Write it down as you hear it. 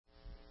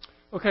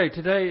Okay,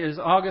 today is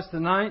August the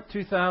 9th,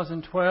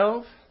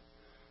 2012,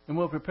 and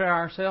we'll prepare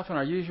ourselves in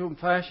our usual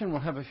fashion.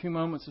 We'll have a few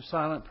moments of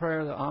silent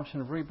prayer, the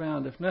option of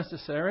rebound if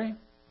necessary.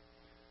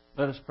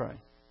 Let us pray.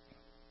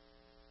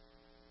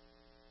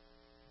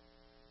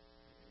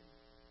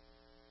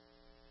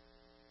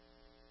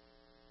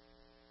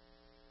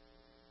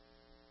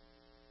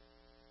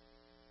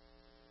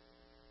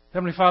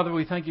 Heavenly Father,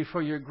 we thank you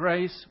for your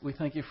grace. We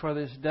thank you for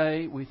this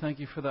day. We thank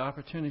you for the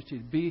opportunity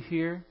to be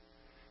here.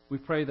 We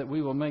pray that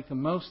we will make the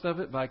most of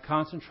it by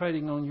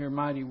concentrating on your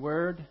mighty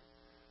word.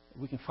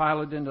 We can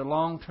file it into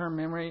long-term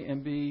memory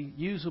and be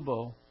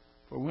usable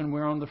for when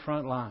we're on the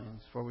front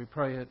lines. For we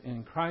pray it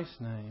in Christ's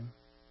name.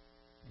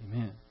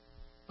 Amen.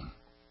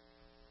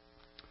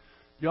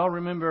 Y'all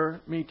remember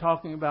me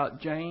talking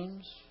about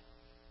James?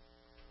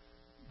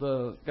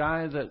 The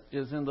guy that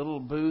is in the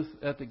little booth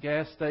at the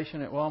gas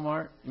station at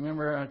Walmart. You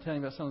remember I was telling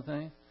you about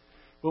something?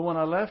 Well, when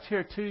I left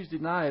here Tuesday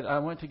night, I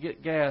went to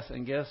get gas,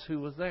 and guess who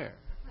was there?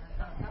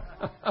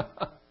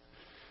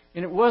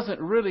 And it wasn't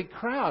really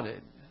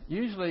crowded.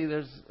 Usually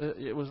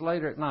it was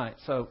later at night.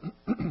 So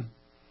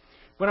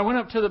when I went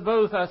up to the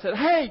booth, I said,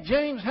 "Hey,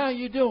 James, how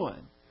you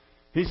doing?"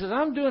 He says,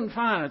 "I'm doing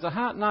fine. It's a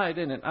hot night,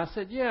 isn't it?" I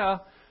said, "Yeah."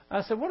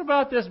 I said, "What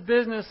about this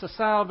business of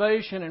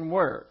salvation and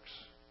works?"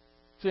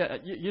 See,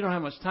 you don't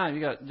have much time.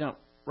 You got to jump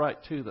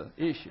right to the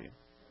issue.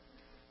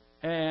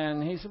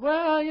 And he said,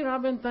 "Well,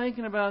 I've been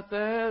thinking about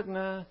that. And,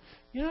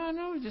 I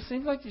know it just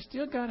seems like you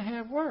still got to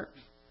have works."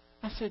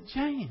 I said,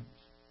 "James,"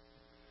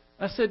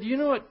 I said, "do you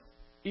know what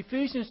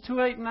Ephesians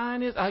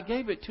 2:8-9 is?" I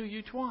gave it to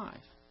you twice.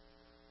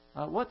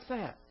 What's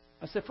that?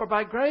 I said, "For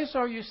by grace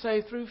are you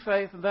saved through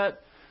faith,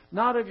 that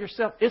not of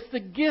yourself. It's the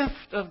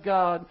gift of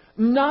God,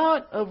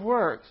 not of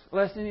works,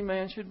 lest any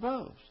man should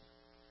boast."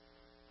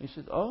 He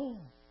said, "Oh."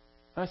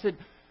 I said,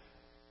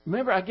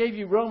 "Remember I gave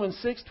you Romans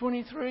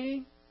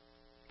 6:23?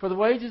 For the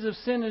wages of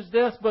sin is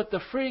death, but the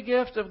free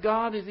gift of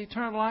God is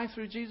eternal life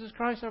through Jesus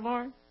Christ our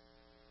Lord."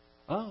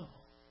 Oh.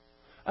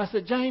 I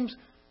said, "James,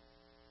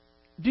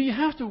 do you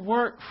have to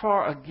work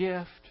for a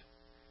gift?"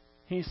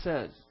 He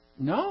says,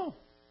 "No."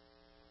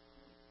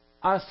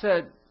 I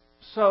said,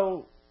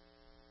 "So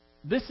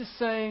this is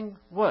saying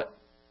what?"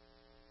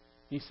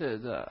 He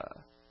says,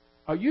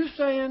 "Are you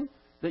saying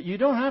that you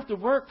don't have to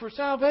work for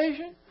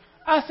salvation?"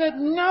 I said,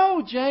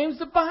 "No, James,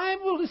 the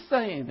Bible is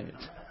saying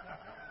it."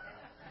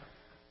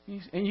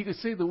 And you could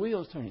see the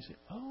wheels turn. He said,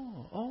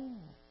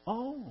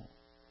 Oh.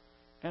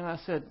 And I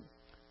said,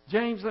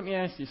 "James, let me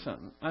ask you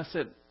something." I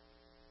said,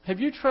 "Have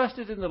you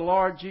trusted in the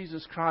Lord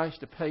Jesus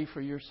Christ to pay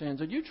for your sins?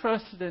 Have you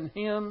trusted in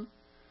Him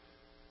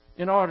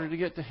in order to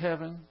get to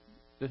heaven?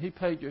 That He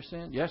paid your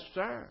sin?" "Yes,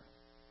 sir."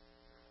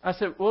 I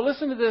said, "Well,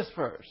 listen to this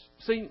verse.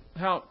 See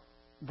how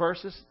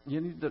verses, you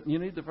need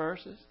the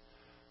verses?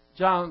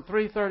 John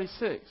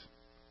 3:36.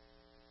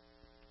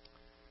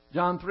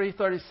 John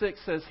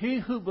 3:36 says, "He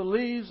who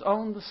believes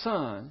on the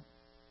Son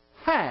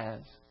has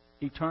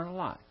eternal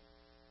life."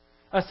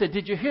 I said,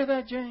 "Did you hear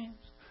that, James?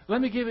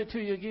 Let me give it to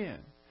you again.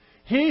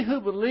 He who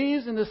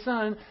believes in the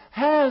Son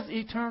has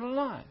eternal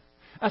life."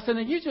 I said,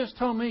 "Now you just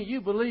told me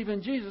you believe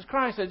in Jesus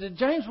Christ." I said,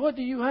 "James, what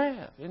do you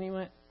have?" And he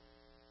went,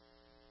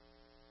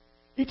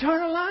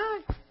 "Eternal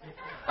life."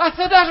 I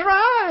said, "That's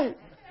right."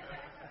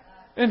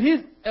 And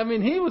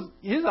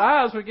his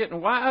eyes were getting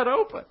wide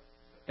open.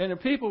 And the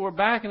people were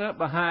backing up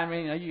behind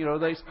me.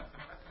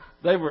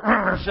 They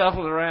were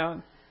shuffling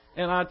around.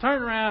 And I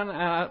turned around,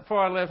 and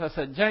before I left, I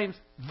said, "James,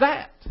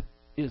 that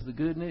is the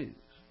good news."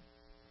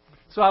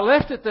 So I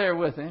left it there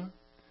with him.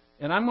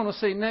 And I'm going to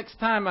see next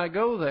time I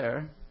go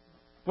there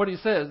what he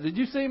says. Did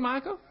you see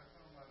Michael?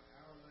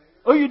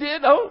 Oh, you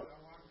did? Oh.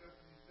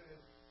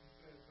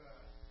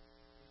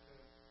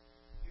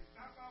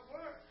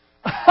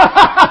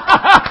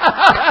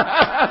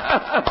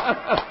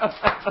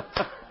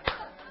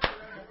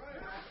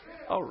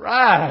 All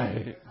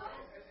right.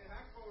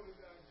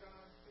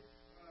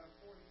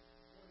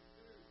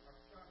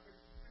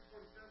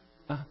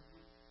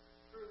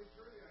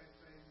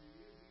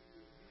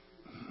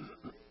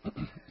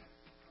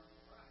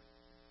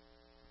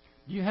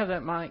 Do you have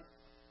that mic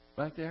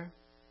back there?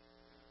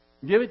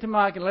 Give it to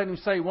Mike and let him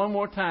say one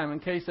more time in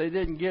case they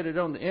didn't get it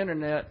on the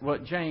internet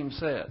what James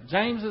said.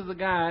 James is the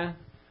guy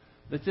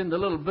that's in the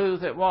little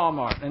booth at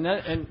Walmart.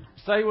 And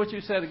say what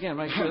you said again.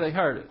 Make sure they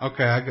heard it.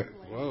 Okay,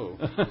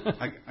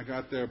 I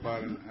got there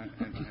about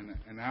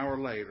an hour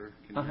later.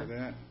 Can you hear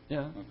that?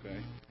 Yeah.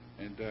 Okay.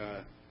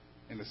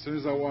 And as soon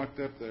as I walked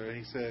up there,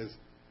 he says,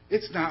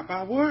 "It's not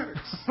by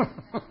works."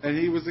 And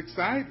he was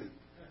excited.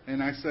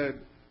 And I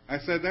said,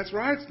 "That's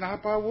right. It's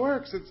not by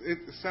works.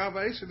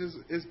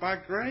 Salvation is by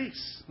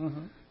grace."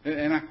 Mm-hmm.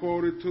 And I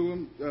quoted to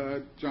him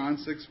John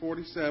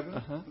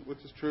 6:47, which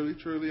is truly,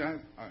 truly,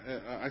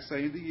 I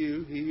say unto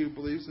you, he who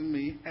believes in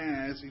me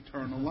has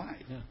eternal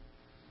life. Yeah.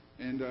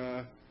 And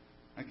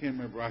I can't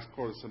remember. I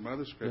quoted some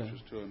other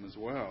scriptures to him as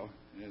well.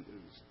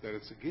 That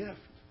it's a gift.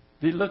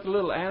 Did he look a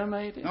little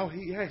animated? No,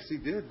 yes, he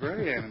did.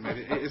 Very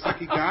animated. It's like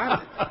he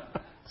got it.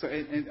 So,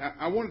 and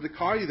I wanted to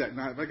call you that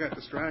night, but I got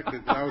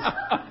distracted. But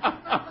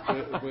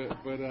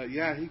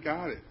yeah, he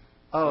got it.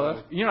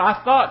 Oh, so.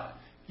 I thought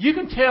You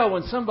can tell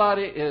when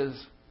somebody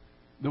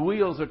the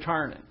wheels are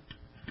turning.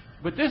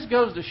 But this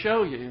goes to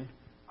show you,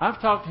 I've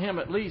talked to him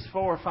at least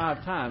 4 or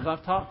 5 times.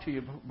 I've talked to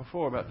you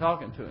before about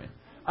talking to him.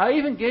 I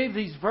even gave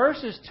these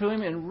verses to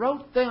him and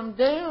wrote them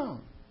down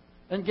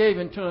and gave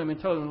them to him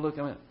and told him to look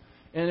them up.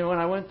 And then when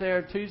I went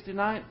there Tuesday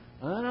night,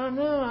 I don't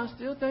know, I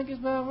still think it's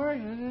about work.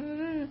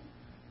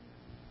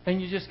 And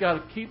you just got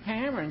to keep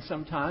hammering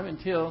sometime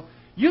until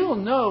you'll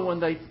know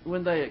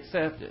when they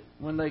accept it,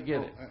 when they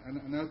get it.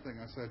 Another thing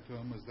I said to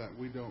him is that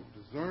we don't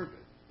deserve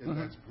it, and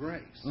that's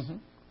grace. Mm-hmm.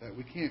 That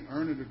we can't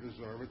earn it or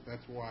deserve it.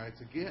 That's why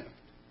it's a gift.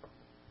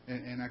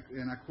 And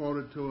I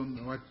quoted to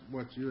him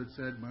what you had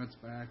said months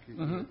back.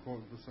 You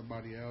quoted to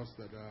somebody else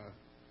that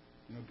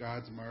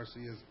God's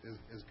mercy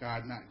is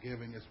God not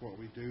giving us what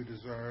we do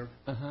deserve,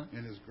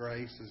 and His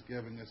grace is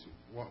giving us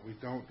what we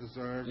don't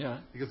deserve. Yeah.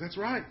 Because that's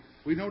right,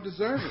 we don't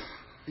deserve it.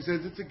 He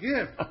says it's a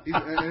gift.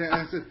 And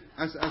I said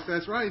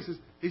that's right.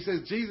 He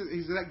says Jesus.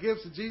 He said that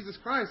gift's to Jesus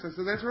Christ. I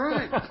said that's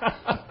right.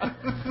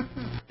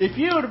 If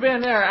you would have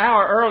been there an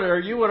hour earlier,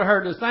 you would have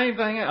heard the same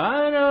thing.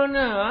 I don't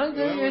know. I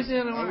think it's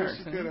in the Word. I wish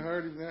you could have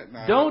heard him that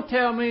night. Don't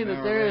tell me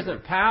that there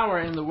isn't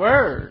power in the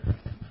Word.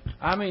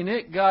 I mean,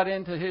 it got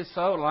into his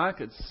soul. I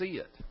could see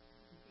it.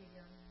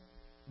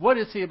 What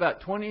is he,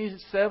 about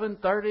 27,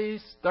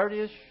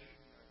 30-ish?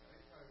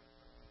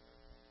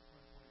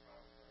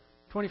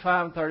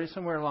 25 and 30,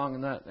 somewhere along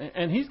in that.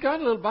 And he's got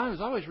a little Bible.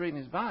 He's always reading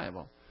his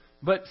Bible.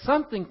 But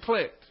something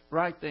clicked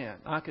right then.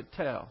 I could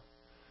tell.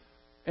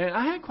 And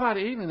I had quite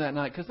an evening that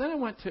night because then I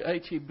went to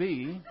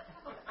H-E-B.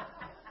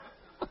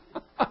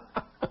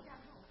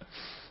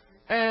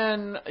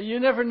 And you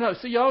never know.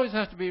 So you always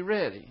have to be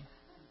ready.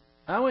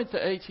 I went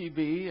to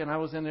H-E-B and I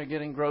was in there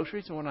getting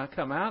groceries. And when I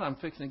come out, I'm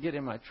fixing to get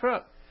in my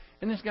truck.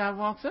 And this guy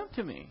walks up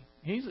to me.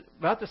 He's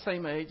about the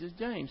same age as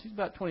James. He's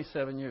about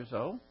 27 years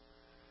old.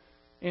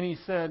 And he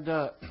said,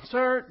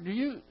 "Sir, do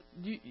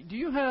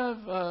you have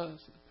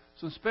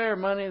some spare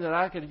money that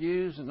I could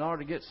use in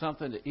order to get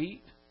something to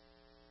eat?"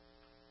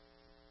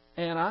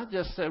 And I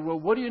just said, "Well,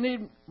 what do you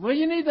need? What do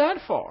you need that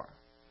for?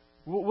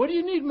 What do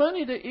you need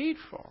money to eat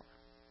for?"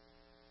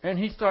 And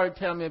he started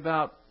telling me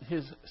about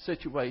his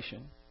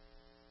situation.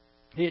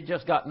 He had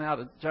just gotten out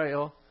of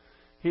jail.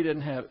 He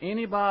didn't have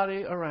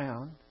anybody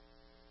around.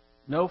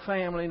 No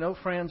family, no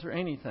friends or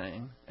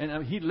anything.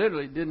 And he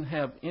literally didn't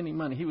have any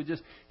money.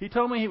 He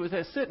told me he was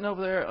sitting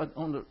over there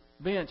on the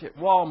bench at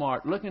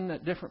Walmart looking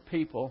at different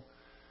people,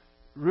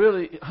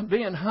 really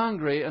being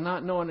hungry and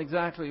not knowing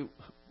exactly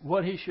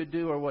what he should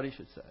do or what he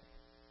should say.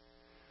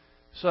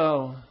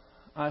 So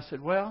I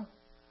said, "Well,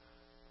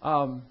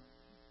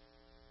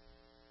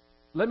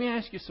 let me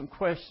ask you some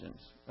questions."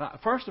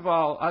 First of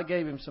all, I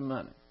gave him some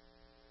money.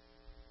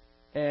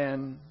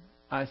 And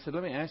I said,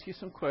 "Let me ask you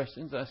some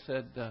questions." I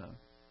said,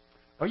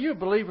 "Are you a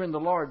believer in the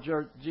Lord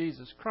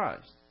Jesus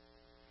Christ?"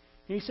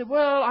 He said,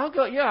 "Well, I'll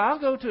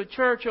go to a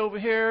church over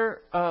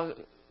here. I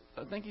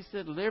think he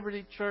said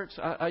Liberty Church.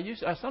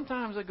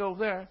 Sometimes I go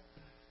there."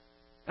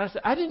 And I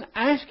said, "I didn't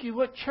ask you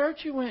what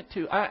church you went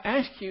to. I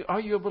asked you, are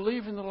you a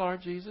believer in the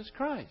Lord Jesus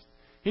Christ?"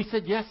 He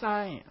said, "Yes,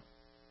 I am."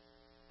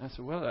 I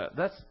said, "Well,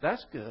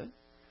 that's good."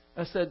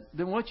 I said,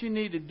 "Then what you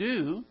need to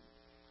do,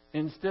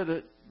 instead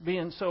of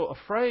being so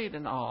afraid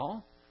and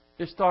all,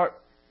 is start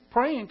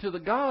praying to the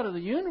God of the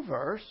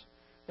universe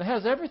that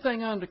has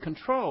everything under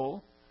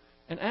control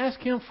and ask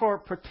Him for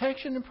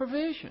protection and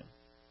provision."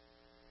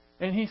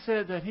 And he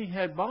said that he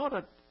had bought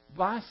a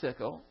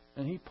bicycle,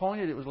 and he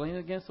pointed, it was leaning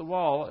against the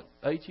wall at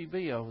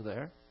H-E-B over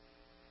there.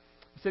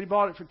 He said he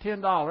bought it for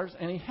 $10,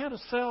 and he had a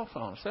cell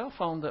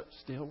phone that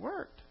still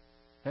worked,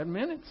 had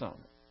minutes on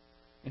it.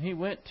 And he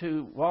went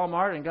to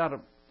Walmart and got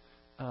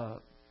a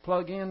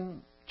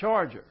plug-in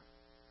charger.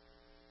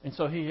 And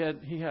so he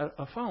had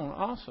a phone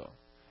also.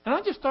 And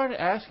I just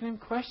started asking him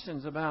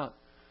questions about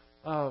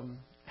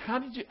how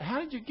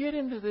did you get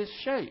into this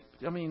shape?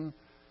 I mean,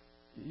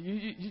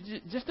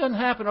 it just doesn't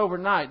happen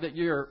overnight that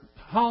you're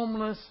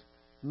homeless,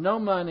 no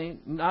money,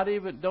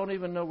 don't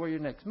even know where your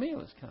next meal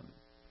is coming.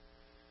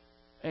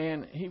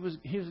 And he was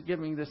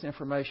giving me this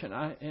information.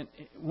 And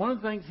one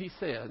of the things he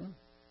said,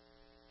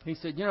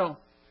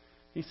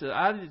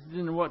 "I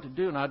didn't know what to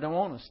do, and I don't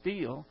want to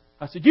steal."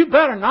 I said, "You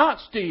better not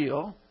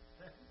steal."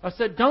 I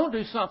said, "Don't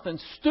do something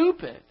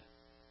stupid."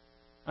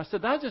 I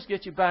said, "That'll just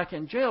get you back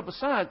in jail.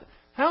 Besides,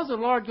 how's the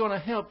Lord going to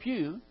help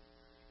you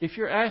if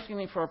you're asking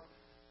Him for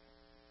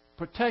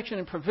protection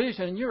and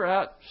provision and you're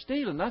out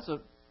stealing? That's a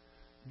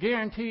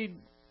guaranteed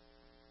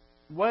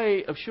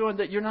way of showing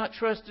that you're not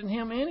trusting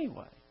Him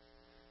anyway."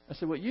 I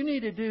said, "What you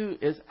need to do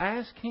is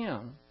ask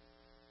Him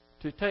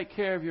to take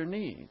care of your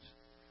needs."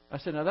 I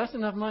said, "Now that's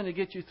enough money to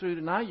get you through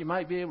tonight. You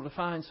might be able to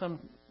find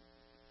some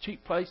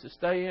cheap place to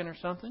stay in or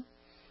something."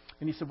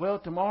 And he said, "Well,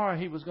 tomorrow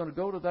he was going to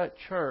go to that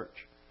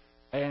church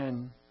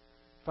and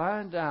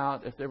find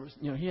out if there was,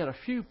 he had a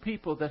few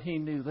people that he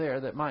knew there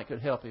that could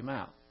help him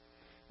out."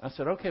 I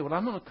said, "Okay, well,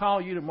 I'm going to call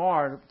you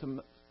tomorrow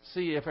to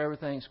see if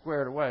everything's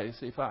squared away.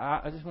 See if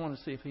I just wanted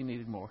to see if he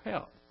needed more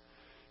help."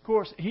 Of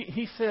course,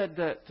 he said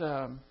that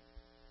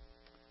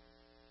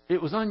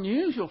it was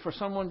unusual for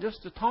someone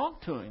just to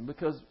talk to him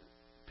because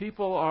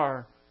people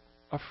are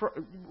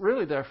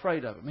really they're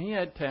afraid of him. He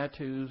had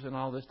tattoos and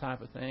all this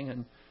type of thing,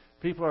 and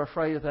people are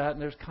afraid of that,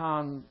 and there's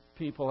con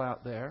people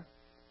out there.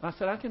 I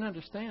said, I can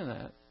understand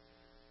that.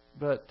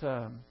 But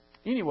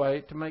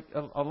anyway, to make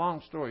a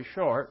long story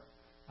short,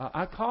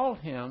 I called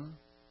him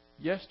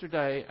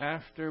yesterday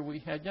after we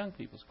had young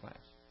people's class.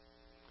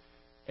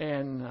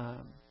 And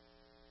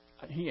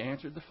he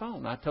answered the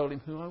phone. I told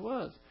him who I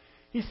was.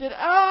 He said,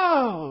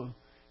 oh!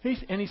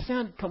 And he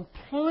sounded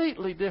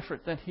completely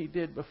different than he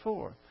did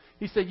before.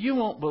 He said, you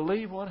won't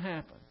believe what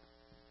happened.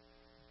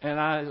 And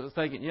I was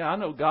thinking, yeah, I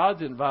know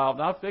God's involved.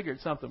 I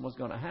figured something was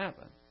going to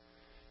happen.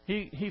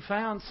 He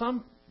found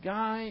some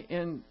guy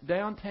in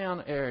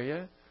downtown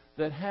area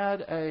that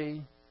had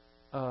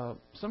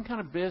some kind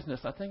of business.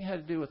 I think it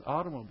had to do with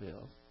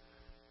automobiles.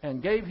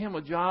 And gave him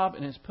a job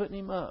and is putting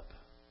him up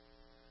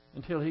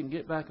until he can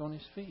get back on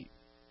his feet.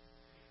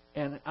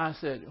 And I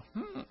said,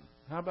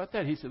 how about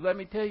that? He said, let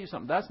me tell you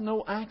something. That's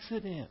no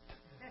accident.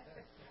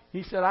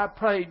 He said, I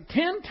prayed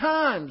 10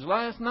 times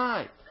last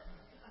night.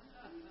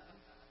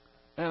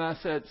 And I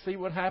said, see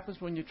what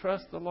happens when you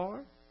trust the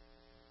Lord?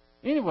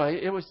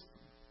 Anyway,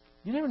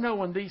 you never know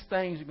when these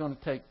things are going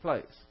to take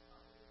place.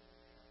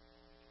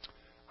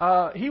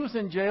 He was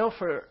in jail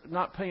for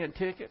not paying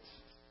tickets.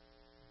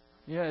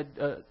 He had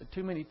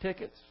too many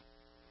tickets.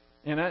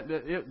 And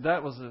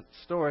that was a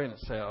story in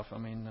itself. I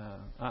mean,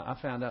 I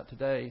found out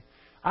today.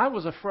 I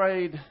was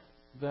afraid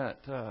that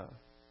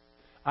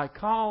I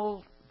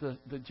called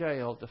the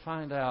jail to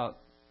find out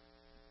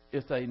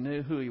if they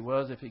knew who he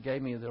was, if he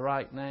gave me the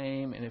right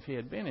name, and if he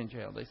had been in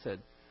jail. They said,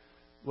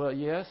 well,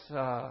 yes,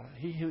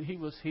 he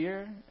was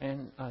here,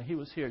 and he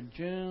was here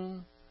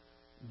June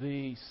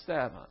the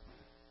 7th.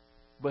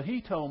 But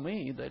he told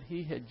me that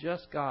he had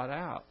just got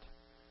out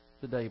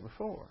the day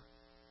before.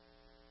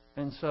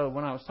 And so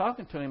when I was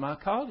talking to him, I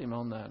called him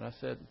on that. I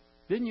said,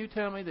 didn't you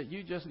tell me that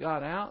you just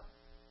got out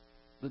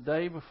the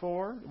day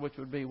before, which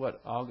would be,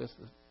 August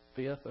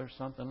the 5th or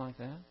something like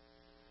that,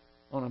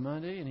 on a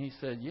Monday? And he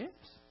said, yes.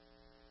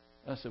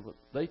 I said, well,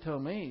 they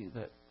told me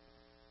that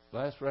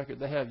last record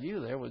they have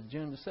you there was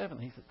June the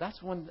 7th. He said,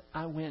 that's when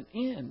I went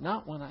in,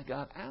 not when I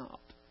got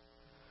out.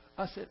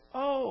 I said,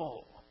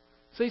 oh.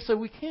 See, so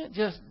we can't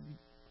just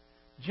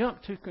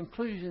jump to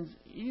conclusions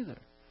either.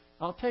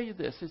 I'll tell you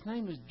this. His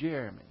name is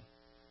Jeremy.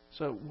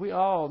 So we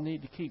all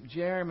need to keep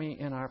Jeremy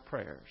in our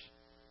prayers.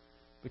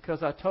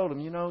 Because I told him,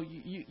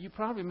 you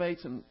probably made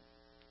some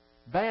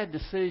bad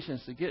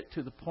decisions to get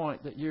to the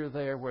point that you're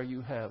there where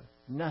you have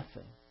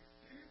nothing.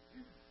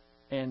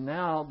 And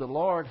now the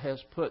Lord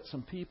has put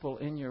some people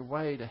in your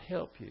way to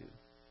help you.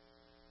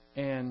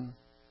 And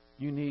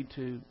you need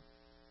to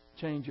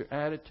change your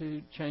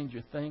attitude, change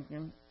your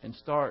thinking, and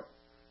start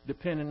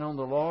depending on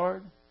the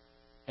Lord.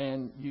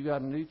 And you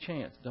got a new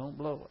chance. Don't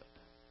blow it.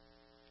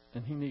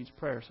 And he needs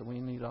prayer, so we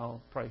need to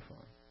all pray for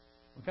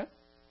him. Okay?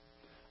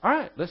 All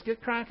right, let's get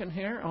cracking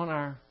here on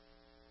our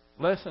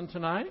lesson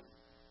tonight.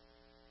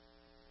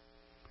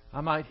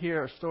 I might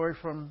hear a story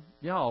from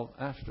y'all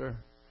after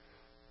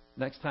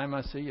next time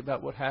I see you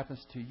about what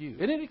happens to you.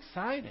 Isn't it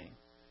exciting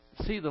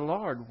to see the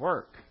Lord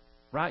work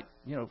right,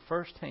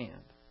 firsthand?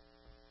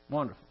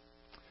 Wonderful.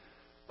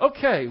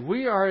 Okay,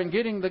 we are in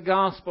getting the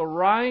gospel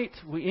right.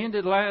 We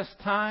ended last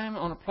time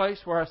on a place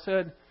where I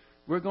said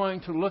we're going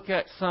to look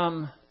at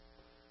some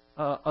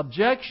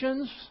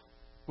objections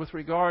with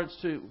regards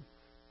to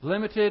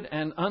limited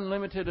and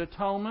unlimited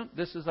atonement.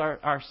 This is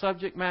our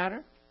subject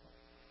matter.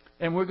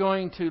 And we're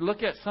going to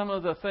look at some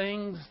of the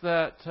things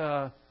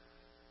that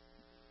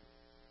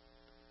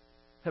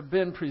have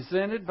been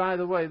presented. By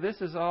the way,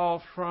 this is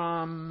all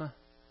from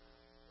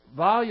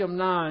Volume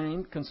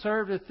 9,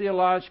 Conservative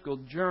Theological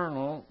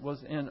Journal, was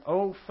in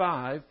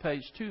 05,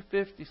 page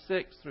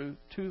 256 through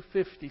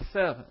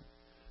 257.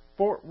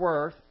 Fort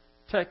Worth,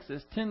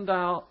 Texas,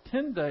 Tyndale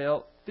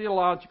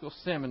Theological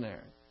Seminary.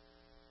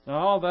 Now,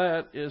 all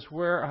that is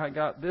where I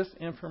got this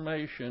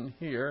information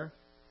here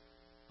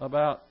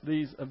about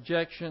these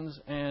objections,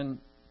 and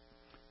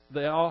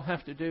they all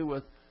have to do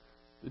with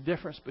the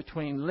difference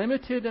between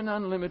limited and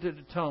unlimited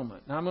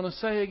atonement. Now, I'm going to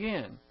say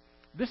again,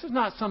 this is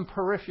not some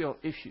peripheral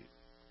issue.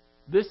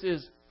 This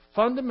is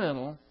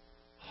fundamental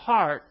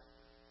heart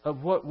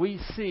of what we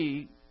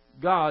see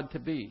God to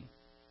be,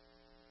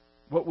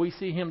 what we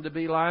see Him to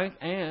be like,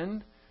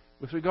 and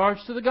with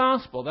regards to the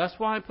gospel. That's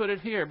why I put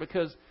it here,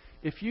 because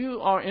if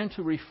you are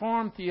into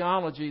Reformed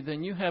theology,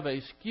 then you have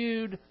a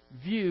skewed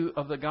view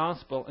of the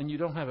gospel and you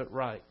don't have it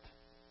right.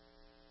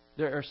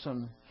 There are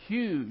some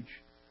huge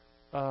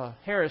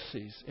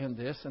heresies in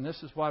this, and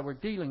this is why we're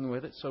dealing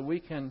with it, so we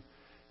can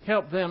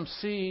help them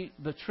see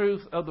the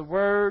truth of the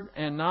Word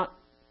and not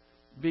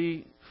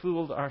be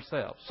fooled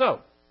ourselves.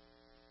 So,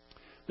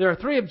 there are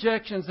three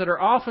objections that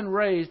are often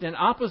raised in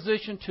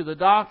opposition to the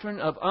doctrine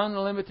of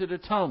unlimited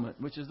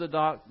atonement, which is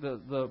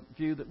the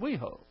view that we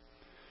hold.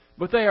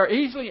 But they are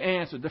easily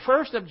answered. The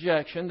first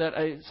objection that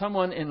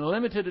someone in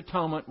limited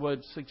atonement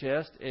would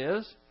suggest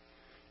is,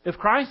 if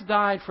Christ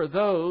died for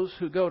those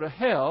who go to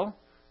hell,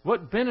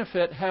 what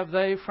benefit have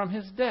they from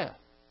His death?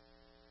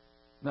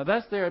 Now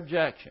that's their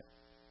objection.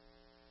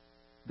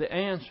 The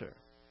answer.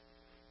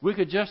 We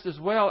could just as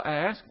well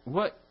ask,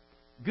 what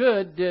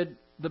good did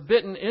the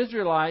bitten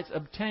Israelites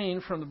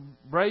obtain from the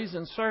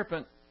brazen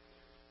serpent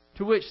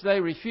to which they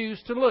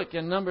refused to look?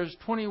 In Numbers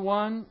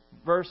 21,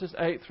 verses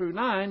 8 through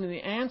 9, and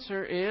the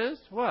answer is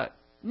what?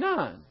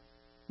 None.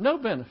 No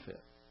benefit.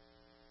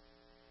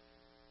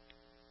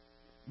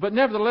 But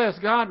nevertheless,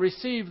 God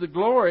received the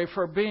glory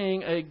for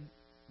being a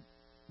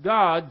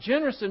God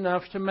generous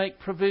enough to make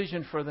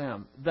provision for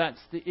them. That's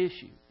the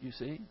issue, you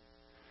see.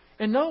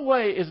 In no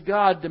way is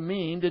God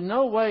demeaned. In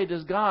no way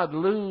does God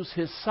lose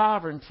His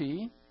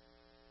sovereignty.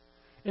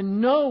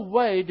 In no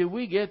way do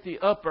we get the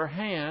upper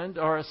hand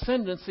or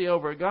ascendancy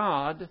over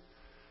God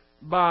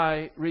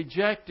by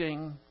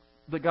rejecting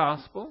the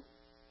gospel.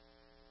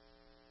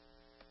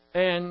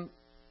 And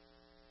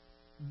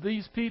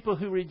these people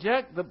who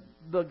reject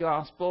the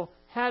gospel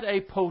had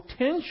a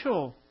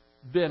potential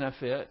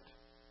benefit,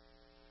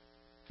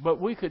 but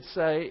we could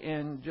say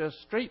in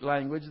just street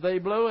language, they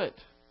blew it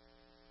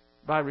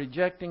by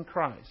rejecting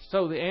Christ.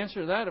 So the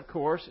answer to that, of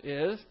course,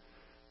 is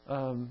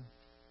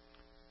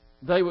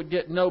they would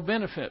get no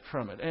benefit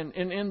from it. And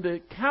in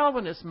the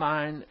Calvinist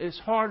mind, it's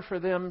hard for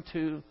them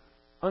to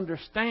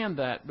understand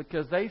that,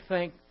 because they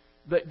think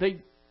that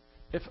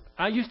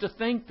I used to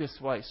think this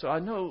way, so I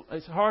know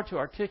it's hard to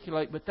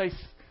articulate, but they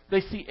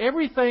see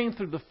everything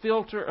through the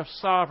filter of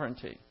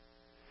sovereignty.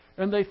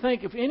 And they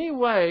think if any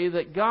way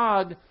that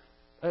God,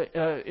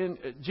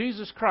 in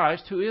Jesus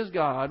Christ, who is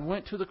God,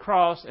 went to the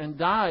cross and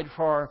died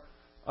for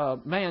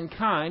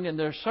mankind, and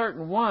there are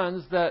certain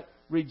ones that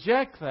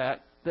reject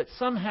that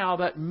somehow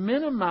that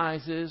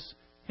minimizes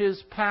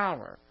His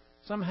power.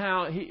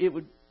 Somehow it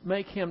would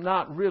make Him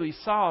not really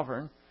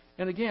sovereign.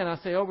 And again, I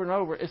say over and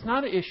over, it's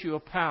not an issue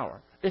of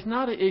power. It's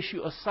not an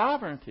issue of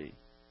sovereignty.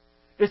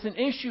 It's an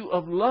issue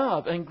of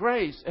love and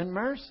grace and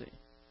mercy.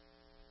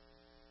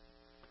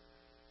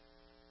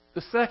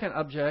 The second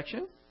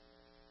objection: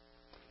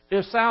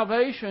 if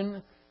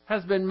salvation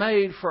has been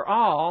made for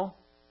all,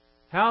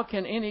 how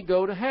can any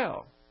go to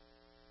hell?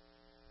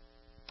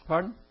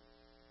 Pardon?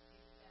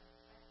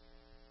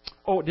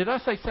 Oh, did I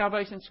say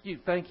salvation?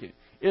 Thank you.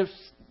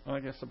 I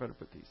guess I better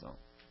put these on.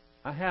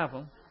 I have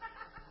them.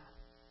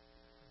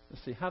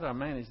 Let's see, how do I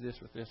manage this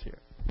with this here?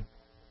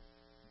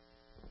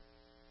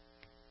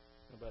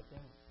 How about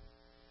that?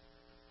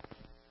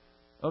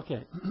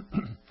 Okay.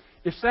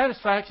 If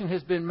satisfaction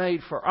has been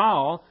made for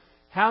all,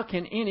 how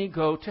can any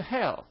go to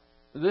hell?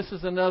 This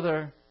is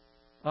another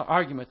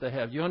argument they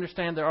have. You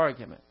understand their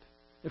argument.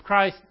 If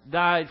Christ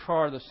died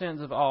for the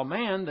sins of all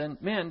men, then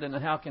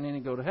how can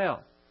any go to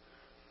hell?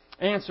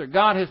 Answer: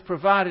 God has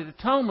provided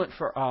atonement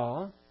for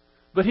all,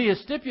 but He has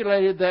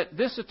stipulated that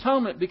this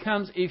atonement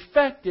becomes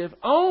effective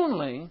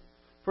only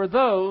for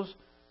those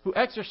who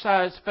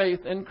exercise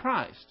faith in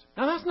Christ.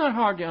 Now that's not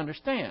hard to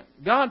understand.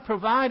 God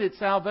provided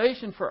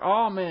salvation for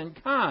all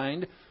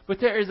mankind, but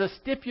there is a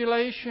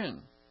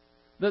stipulation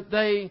that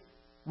they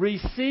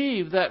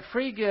receive that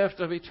free gift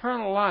of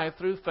eternal life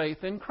through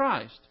faith in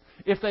Christ.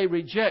 If they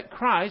reject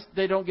Christ,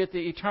 they don't get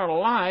the eternal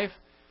life,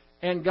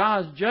 and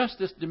God's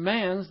justice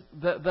demands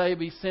that they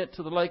be sent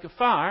to the lake of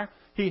fire.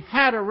 He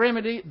had a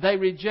remedy, they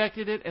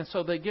rejected it, and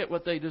so they get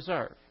what they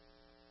deserve.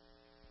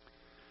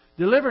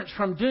 Deliverance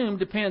from doom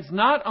depends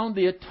not on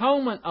the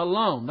atonement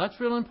alone. That's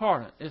real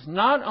important. It's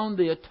not on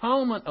the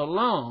atonement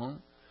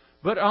alone,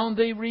 but on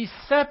the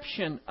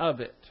reception of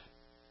it.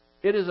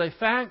 It is a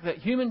fact that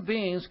human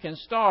beings can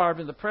starve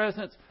in the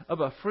presence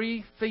of a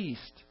free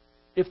feast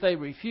if they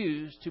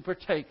refuse to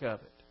partake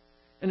of it.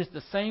 And it's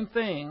the same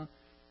thing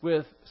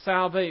with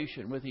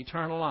salvation, with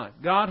eternal life.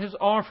 God has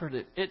offered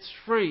it. It's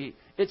free.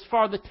 It's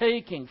for the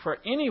taking for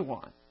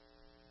anyone.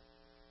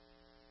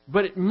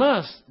 But it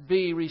must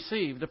be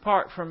received.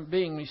 Apart from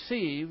being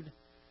received,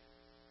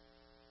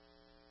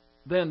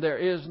 then there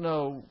is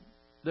no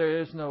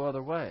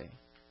other way.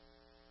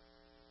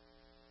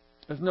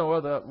 There's no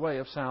other way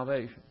of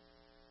salvation.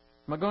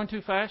 Am I going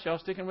too fast? Y'all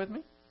sticking with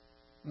me?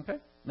 Okay.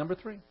 Number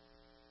 3.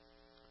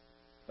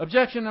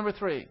 Objection number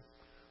 3.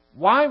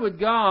 Why would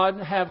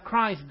God have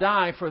Christ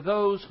die for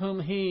those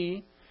whom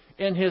He,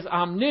 in His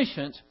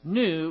omniscience,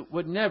 knew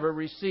would never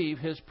receive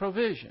His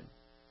provision?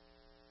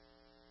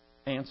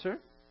 Answer: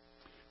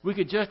 we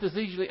could just as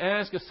easily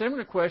ask a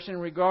similar question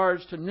in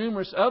regards to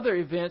numerous other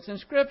events in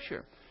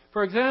Scripture.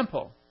 For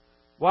example,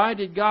 why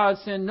did God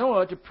send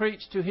Noah to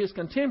preach to his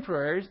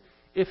contemporaries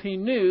if He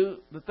knew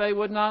that they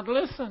would not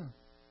listen?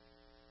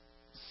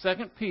 2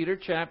 Peter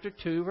chapter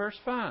 2, verse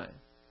 5.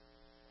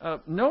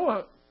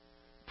 Noah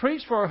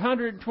preached for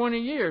 120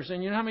 years,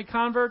 and you know how many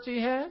converts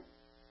he had?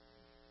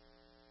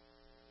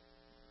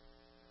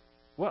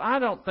 Well, I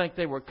don't think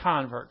they were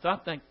converts. I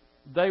think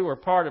they were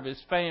part of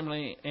his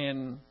family,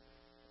 and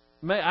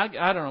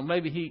I don't know,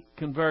 maybe he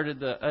converted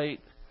the 8.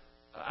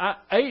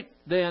 8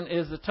 then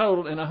is the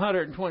total in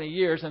 120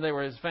 years, and they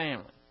were his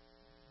family.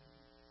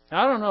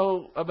 I don't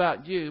know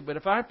about you, but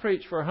if I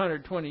preached for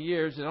 120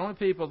 years, the only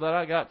people that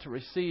I got to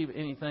receive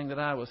anything that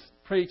I was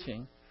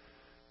preaching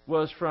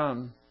was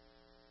from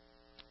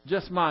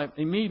just my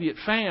immediate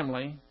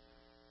family,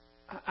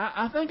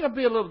 I think I'd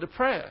be a little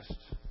depressed.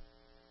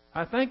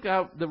 I think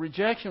the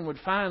rejection would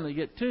finally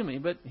get to me,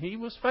 but he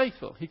was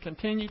faithful. He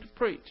continued to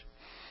preach.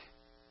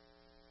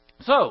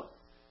 So,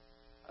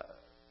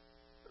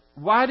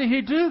 why did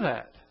he do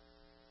that?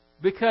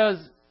 Because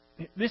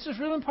this is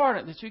really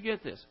important that you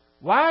get this.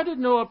 Why did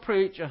Noah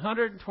preach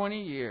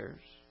 120 years?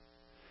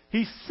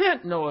 He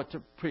sent Noah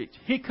to preach.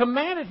 He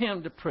commanded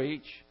him to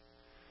preach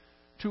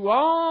to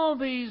all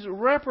these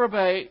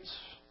reprobates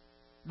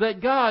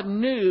that God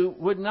knew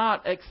would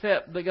not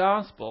accept the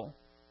gospel.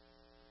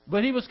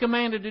 But he was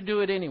commanded to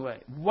do it anyway.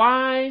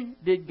 Why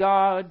did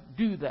God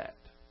do that?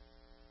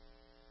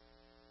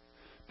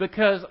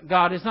 Because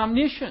God is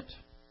omniscient.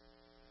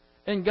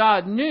 And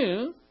God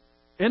knew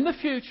in the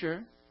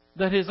future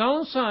that His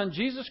own Son,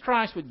 Jesus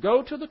Christ, would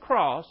go to the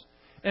cross.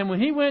 And when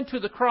He went to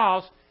the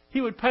cross,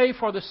 He would pay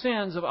for the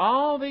sins of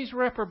all these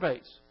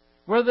reprobates.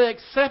 Whether they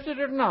accept it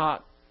or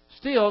not,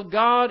 still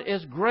God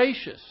is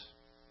gracious.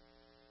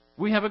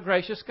 We have a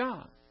gracious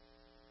God.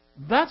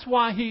 That's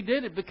why He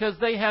did it, because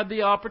they had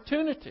the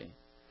opportunity.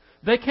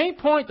 They can't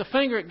point the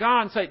finger at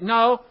God and say,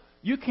 no,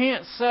 you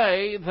can't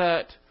say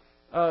that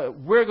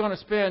we're going to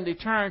spend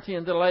eternity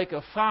in the lake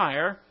of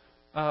fire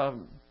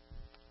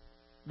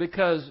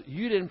because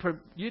you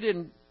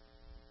didn't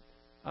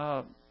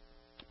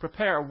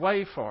prepare a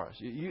way for us.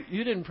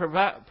 You didn't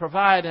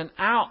provide an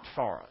out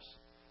for us.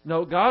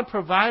 No, God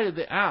provided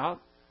the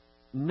out.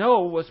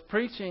 Noah was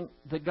preaching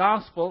the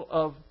gospel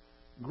of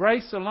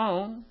grace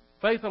alone,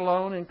 faith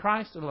alone, in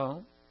Christ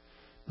alone.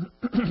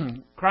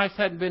 Christ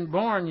hadn't been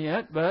born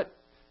yet, but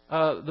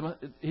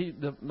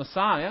the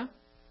Messiah.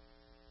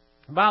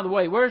 By the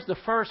way, where's the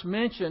first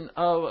mention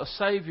of a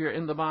Savior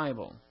in the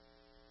Bible?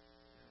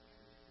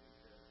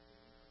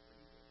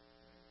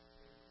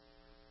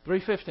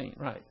 3:15,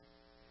 right.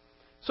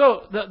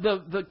 So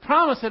the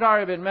promise had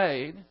already been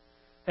made,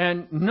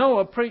 and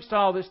Noah preached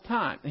all this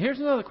time. Here's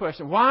another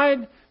question.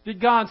 Why did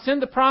God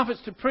send the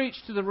prophets to preach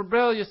to the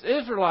rebellious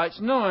Israelites,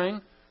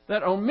 knowing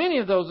that on many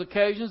of those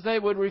occasions they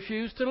would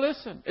refuse to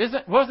listen?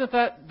 Wasn't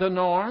that the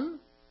norm?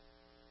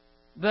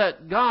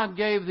 That God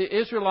gave the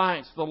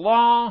Israelites the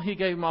law, He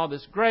gave them all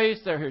this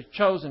grace, they're His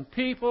chosen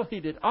people, He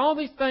did all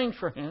these things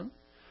for Him.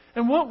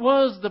 And what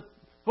was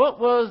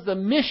the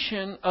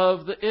mission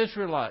of the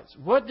Israelites?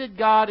 What did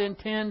God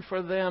intend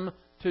for them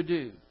to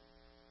do?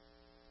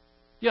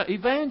 Yeah,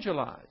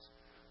 evangelize.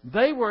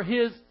 They were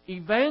His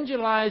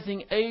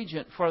evangelizing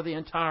agent for the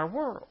entire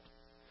world.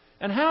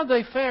 And how'd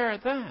they fare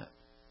at that?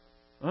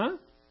 Huh?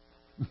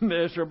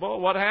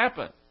 Miserable. What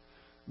happened?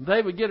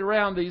 They would get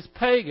around these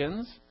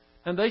pagans,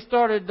 and they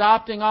started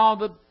adopting all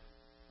the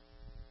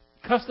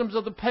customs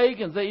of the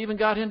pagans. They even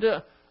got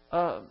into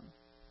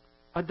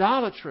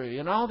idolatry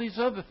and all these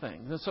other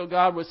things. And so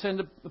God would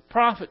send a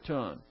prophet to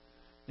them.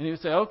 And He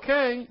would say,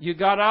 okay, you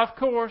got off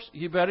course.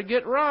 You better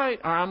get right,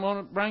 or I'm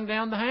going to bring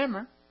down the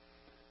hammer.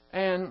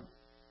 And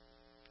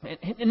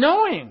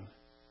knowing,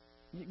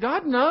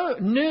 God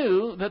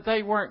knew that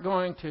they weren't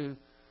going to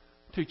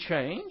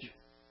change.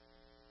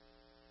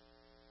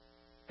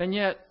 And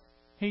yet,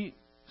 He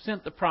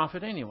sent the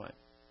prophet anyway.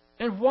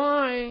 And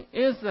why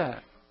is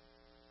that?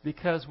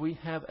 Because we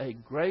have a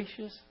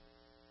gracious,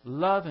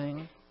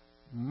 loving,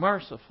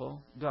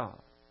 merciful God.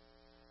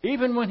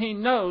 Even when He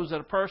knows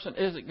that a person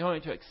isn't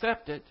going to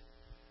accept it,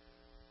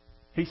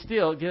 He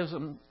still gives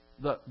them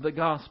the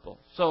gospel.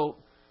 So,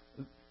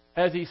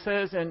 as He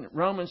says in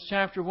Romans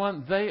chapter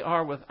 1, they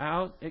are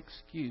without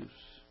excuse.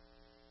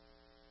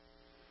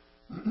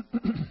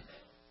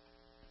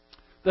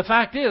 The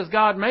fact is,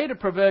 God made a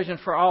provision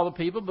for all the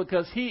people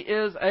because He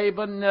is a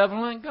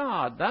benevolent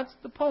God. That's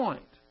the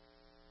point.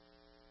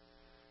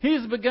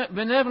 He's a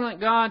benevolent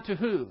God to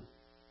who?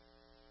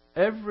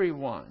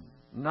 Everyone,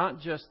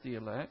 not just the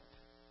elect.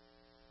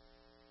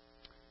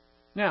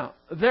 Now,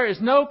 there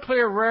is no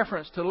clear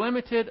reference to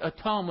limited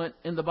atonement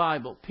in the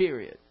Bible,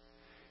 period.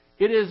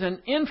 It is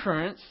an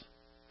inference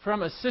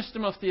from a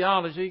system of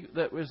theology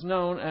that was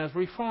known as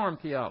Reformed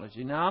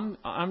theology. Now,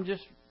 I'm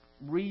just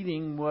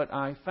reading what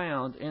I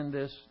found in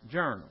this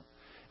journal.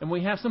 And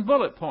we have some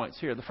bullet points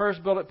here. The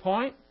first bullet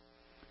point,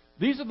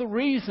 these are the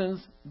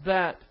reasons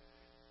that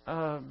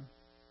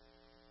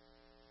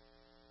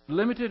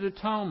limited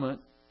atonement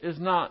is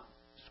not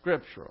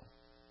scriptural.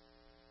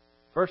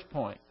 First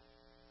point,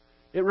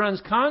 it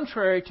runs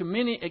contrary to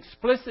many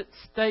explicit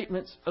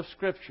statements of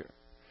Scripture.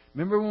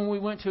 Remember when we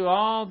went to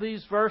all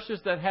these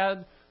verses that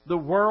had the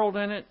world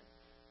in it?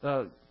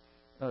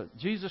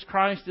 Jesus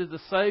Christ is the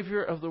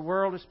Savior of the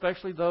world,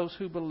 especially those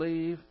who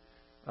believe.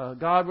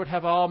 God would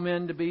have all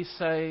men to be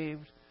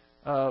saved.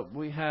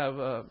 We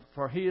have,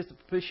 for He is the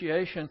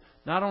propitiation,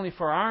 not only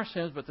for our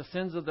sins, but the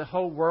sins of the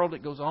whole world.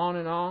 It goes on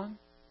and on.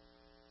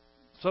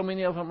 So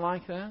many of them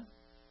like that.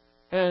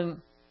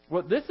 And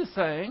what this is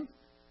saying,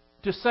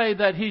 to say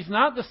that He's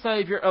not the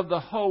Savior of the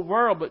whole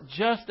world, but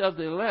just of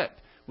the elect.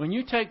 When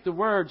you take the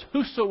words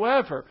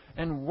whosoever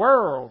and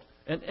world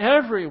and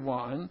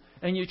everyone,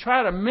 and you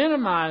try to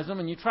minimize them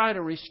and you try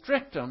to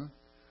restrict them,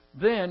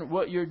 then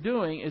what you're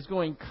doing is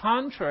going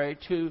contrary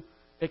to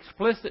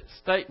explicit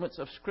statements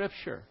of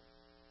Scripture.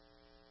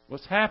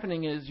 What's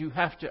happening is you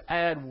have to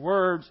add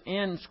words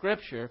in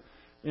Scripture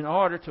in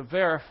order to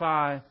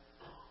verify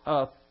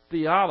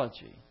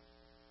theology.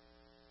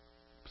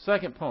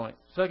 Second point,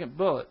 second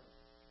bullet.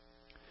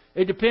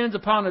 It depends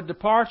upon a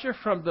departure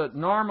from the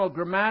normal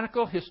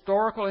grammatical,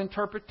 historical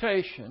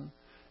interpretation,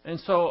 and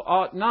so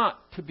ought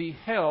not to be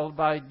held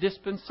by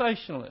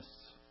dispensationalists.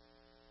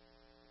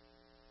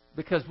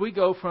 Because we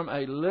go from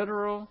a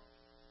literal,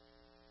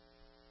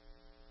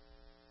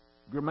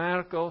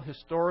 grammatical,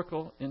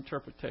 historical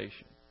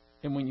interpretation.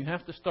 And when you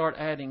have to start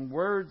adding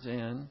words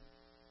in,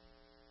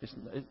 that's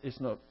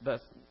no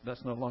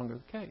longer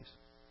the case.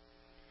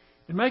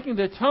 In making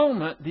the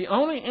atonement the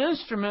only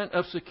instrument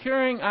of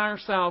securing our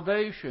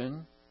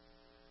salvation,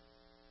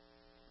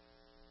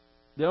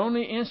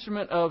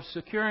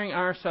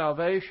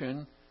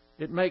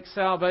 it makes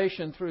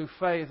salvation through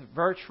faith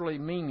virtually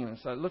meaningless.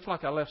 It looks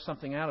like I left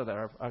something out of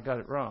there. I got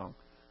it wrong.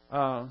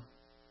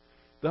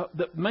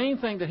 The main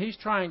thing that he's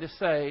trying to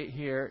say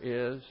here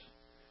is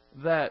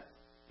that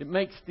it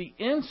makes the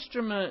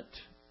instrument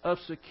of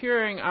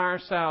securing our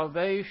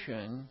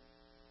salvation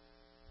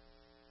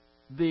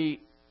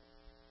the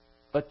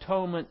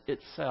atonement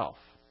itself.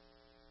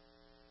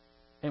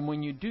 And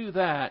when you do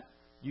that,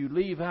 you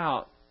leave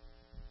out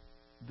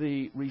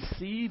the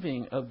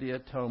receiving of the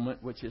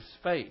atonement, which is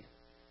faith.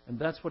 And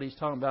that's what he's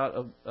talking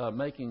about, of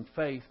making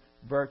faith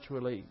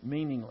virtually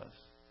meaningless.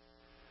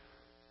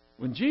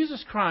 When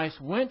Jesus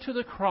Christ went to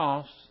the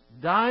cross,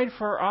 died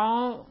for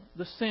all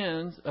the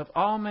sins of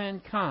all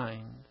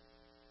mankind,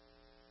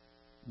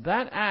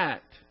 that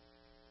act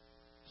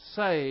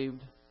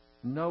saved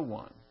no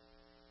one.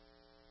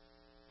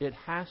 It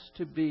has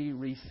to be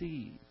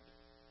received.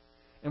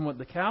 And what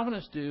the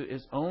Calvinists do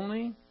is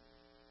only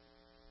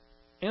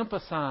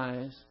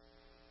emphasize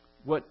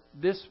what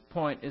this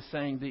point is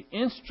saying. The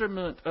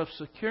instrument of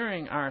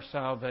securing our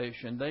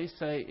salvation, they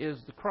say, is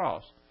the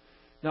cross.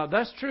 Now,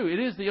 that's true. It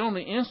is the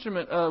only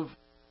instrument of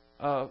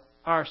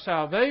our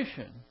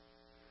salvation.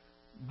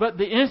 But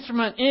the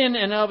instrument in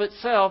and of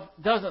itself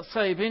doesn't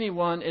save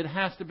anyone. It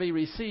has to be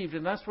received.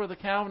 And that's where the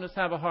Calvinists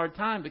have a hard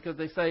time, because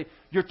they say,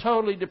 you're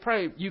totally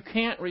depraved. You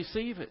can't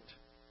receive it.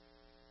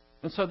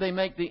 And so they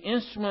make the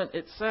instrument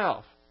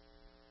itself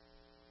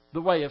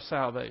the way of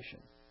salvation.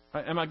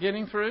 Am I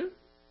getting through?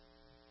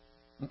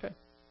 Okay.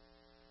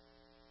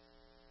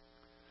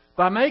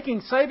 By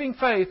making saving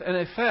faith an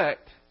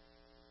effect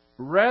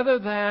rather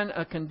than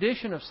a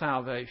condition of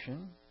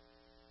salvation,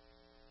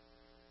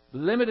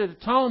 limited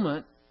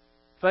atonement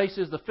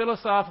faces the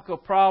philosophical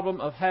problem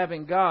of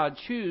having God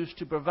choose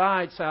to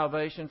provide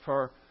salvation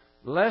for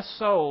less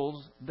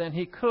souls than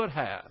He could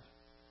have.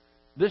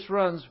 This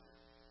runs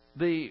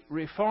the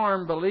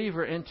Reformed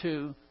believer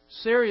into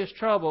serious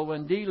trouble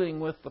when dealing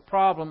with the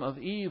problem of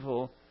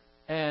evil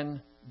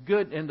and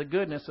good and the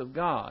goodness of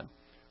God.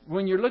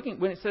 When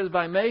it says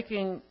by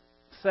making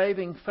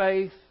saving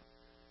faith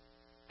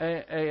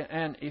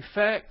an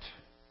effect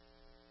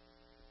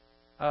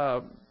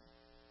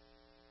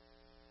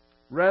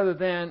rather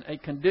than a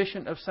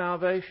condition of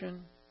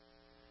salvation,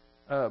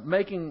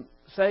 making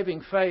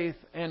saving faith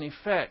an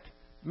effect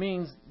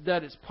means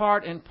that it's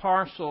part and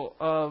parcel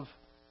of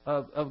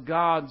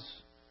God's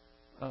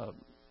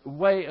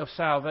way of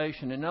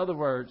salvation. In other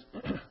words,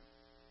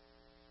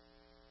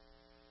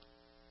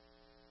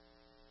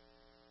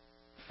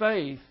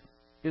 faith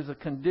is a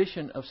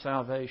condition of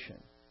salvation.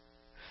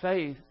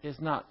 Faith is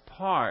not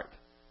part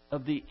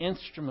of the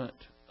instrument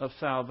of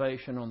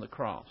salvation on the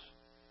cross.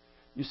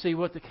 You see,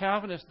 what the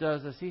Calvinist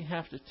does is he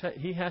has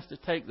to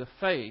take the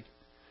faith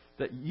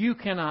that you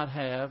cannot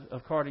have,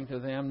 according to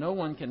them, no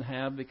one can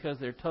have because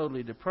they're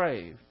totally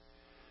depraved.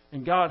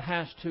 And God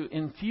has to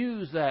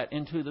infuse that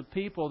into the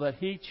people that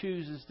He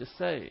chooses to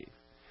save.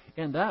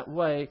 In that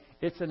way,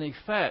 it's an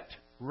effect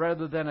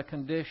rather than a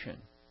condition.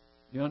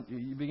 You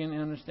begin to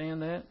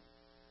understand that?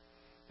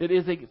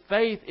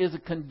 Faith is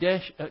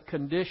a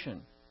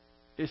condition.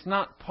 It's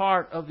not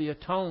part of the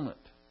atonement.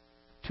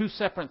 Two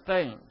separate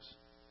things.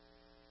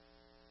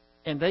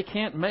 And they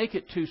can't make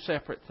it two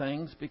separate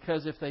things,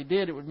 because if they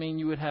did, it would mean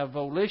you would have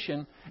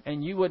volition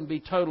and you wouldn't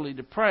be totally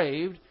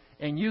depraved,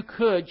 and you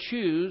could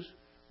choose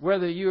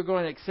whether you're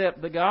going to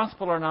accept the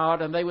gospel or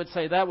not, and they would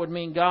say that would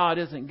mean God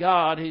isn't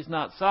God, He's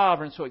not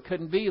sovereign, so it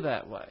couldn't be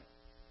that way.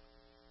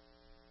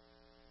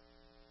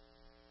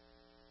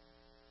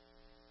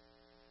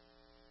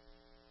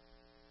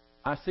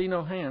 I see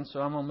no hands,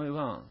 so I'm going to move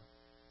on.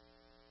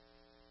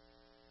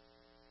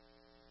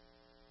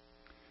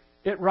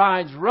 It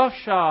rides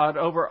roughshod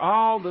over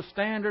all the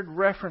standard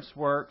reference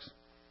works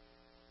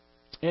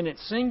in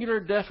its singular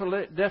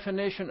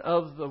definition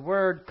of the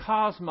word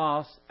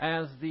cosmos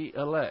as the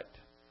elect.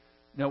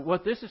 Now,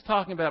 what this is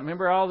talking about,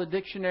 remember all the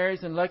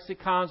dictionaries and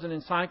lexicons and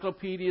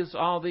encyclopedias,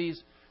 all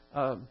these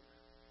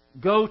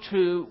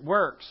go-to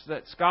works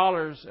that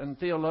scholars and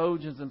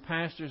theologians and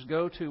pastors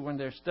go to when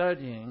they're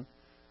studying,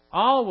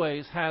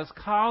 always has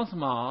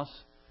cosmos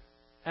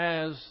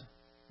as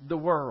the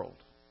world.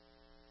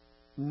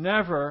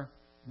 Never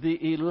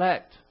the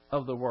elect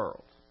of the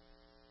world.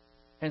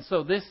 And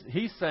so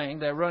he's saying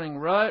they're running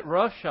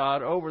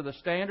roughshod over the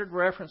standard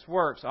reference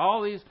works,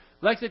 all these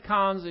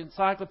lexicons,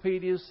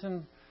 encyclopedias,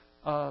 and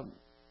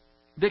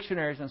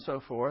dictionaries and so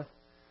forth.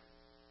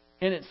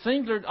 And it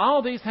seems that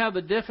all these have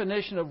the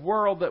definition of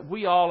world that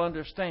we all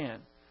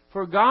understand.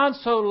 For God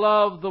so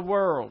loved the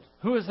world.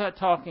 Who is that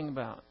talking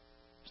about?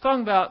 It's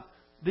talking about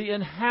the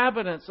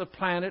inhabitants of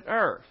planet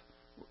Earth.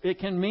 It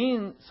can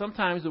mean,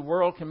 sometimes the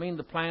world can mean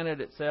the planet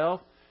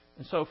itself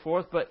and so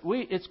forth. But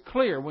it's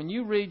clear when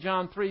you read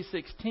John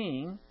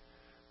 3:16,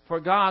 for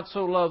God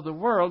so loved the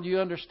world, you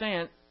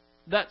understand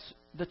that's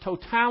the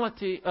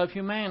totality of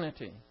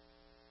humanity.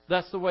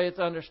 That's the way it's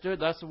understood.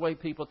 That's the way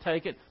people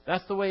take it.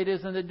 That's the way it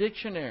is in the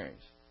dictionaries.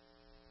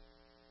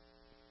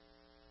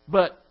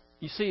 But,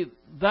 you see,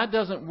 that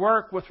doesn't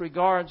work with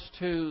regards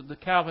to the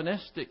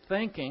Calvinistic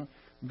thinking.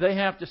 They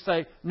have to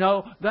say,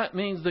 no, that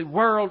means the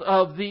world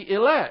of the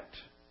elect.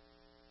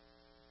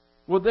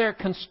 Well, they're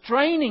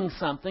constraining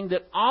something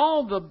that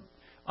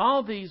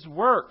all these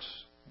works,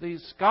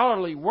 these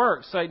scholarly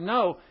works, say,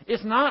 no,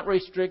 it's not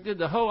restricted.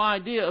 The whole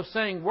idea of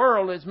saying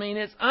world is mean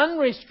it's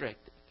unrestricted.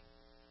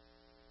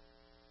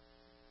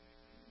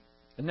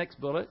 The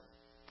next bullet.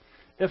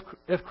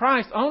 If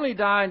Christ only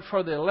died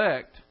for the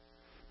elect,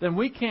 then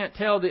we can't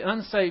tell the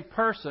unsaved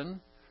person,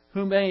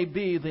 who may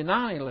be the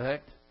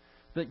non-elect,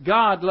 that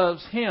God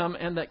loves him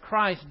and that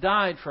Christ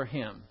died for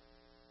him.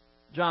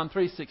 John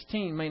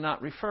 3:16 may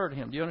not refer to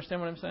him. Do you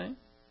understand what I'm saying?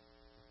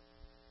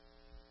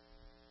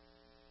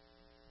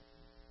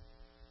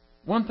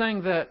 One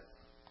thing that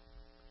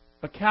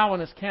a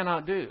Calvinist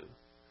cannot do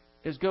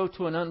is go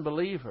to an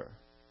unbeliever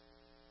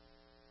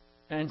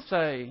and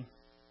say,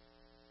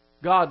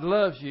 God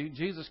loves you,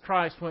 Jesus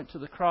Christ went to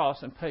the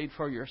cross and paid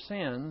for your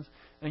sins,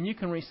 and you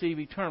can receive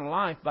eternal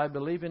life by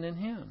believing in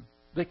Him.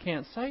 They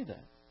can't say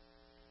that.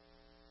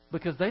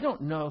 Because they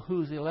don't know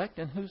who's elect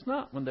and who's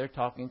not when they're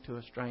talking to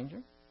a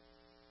stranger.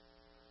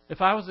 If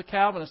I was a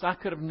Calvinist, I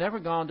could have never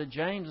gone to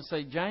James and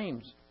say,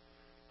 James,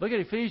 look at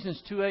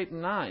Ephesians 2:8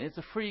 and 9. It's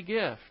a free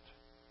gift.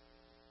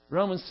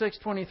 Romans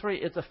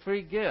 6:23, it's a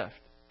free gift.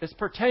 It's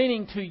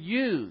pertaining to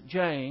you,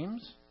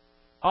 James.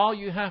 All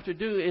you have to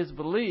do is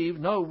believe,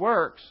 no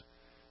works,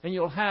 and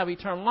you'll have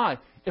eternal life.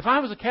 If I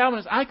was a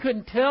Calvinist, I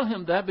couldn't tell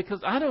him that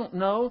because I don't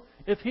know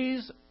if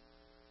he's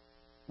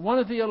one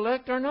of the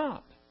elect or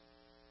not.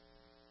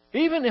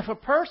 Even if a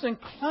person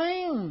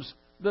claims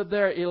that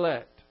they're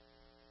elect,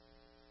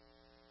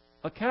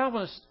 a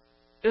Calvinist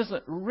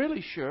isn't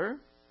really sure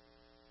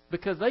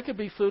because they could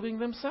be fooling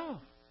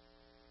themselves.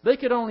 They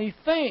could only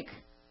think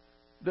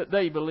that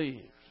they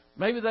believed.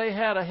 Maybe they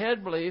had a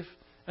head belief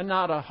and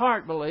not a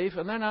heart belief,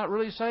 and they're not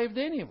really saved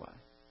anyway.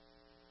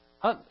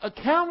 A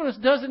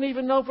Calvinist doesn't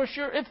even know for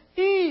sure if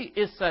he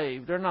is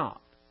saved or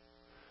not.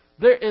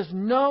 There is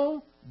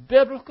no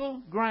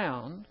biblical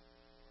ground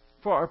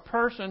for a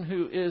person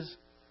who is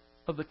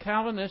of the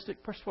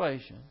Calvinistic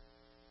persuasion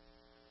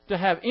to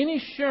have any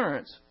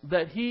assurance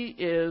that he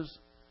is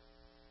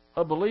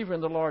a believer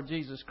in the Lord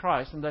Jesus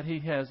Christ and that he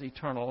has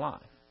eternal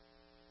life.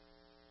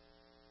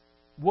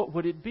 What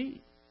would it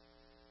be?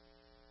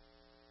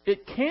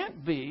 It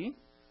can't be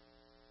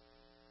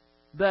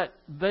that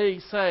they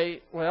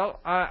say,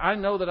 well, I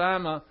know that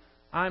I'm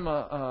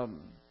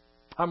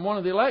one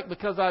of the elect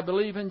because I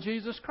believe in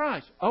Jesus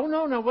Christ. Oh,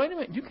 no, wait a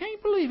minute. You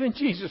can't believe in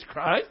Jesus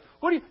Christ.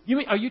 What do you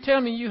mean? Are you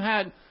telling me you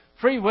had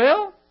free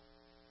will?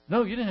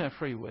 No, you didn't have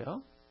free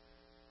will.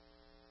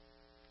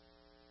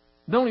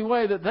 The only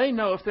way that they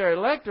know if they're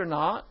elect or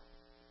not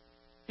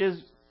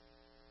is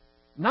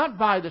not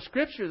by the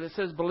Scripture that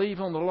says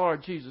believe on the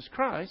Lord Jesus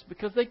Christ,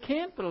 because they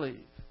can't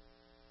believe.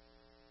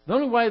 The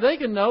only way they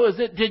can know is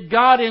that did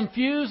God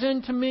infuse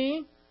into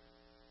me?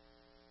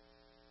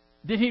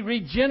 Did He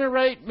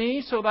regenerate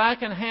me so that I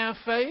can have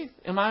faith?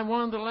 Am I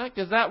one of the elect?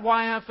 Is that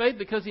why I have faith?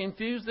 Because He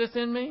infused this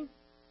in me?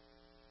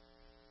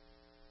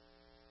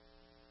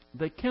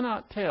 They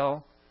cannot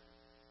tell.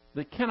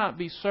 They cannot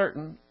be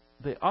certain.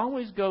 They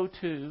always go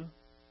to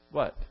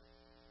what?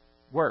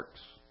 Works.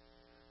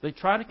 They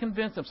try to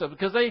convince themselves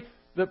because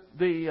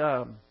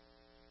the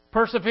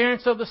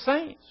perseverance of the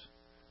saints.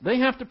 They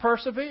have to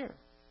persevere.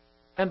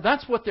 And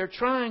that's what they're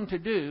trying to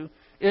do,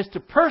 is to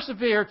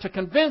persevere to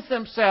convince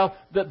themselves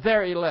that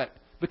they're elect.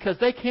 Because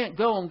they can't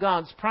go on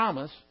God's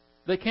promise.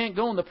 They can't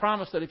go on the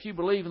promise that if you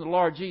believe in the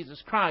Lord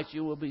Jesus Christ,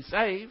 you will be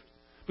saved.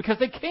 Because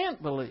they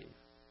can't believe.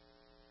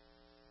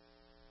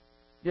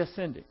 Yes,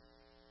 Cindy.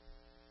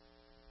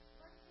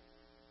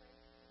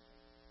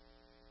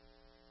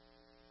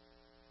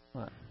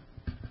 What?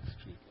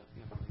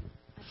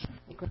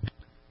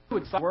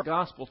 Would work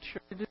gospel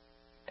church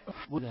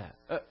with that.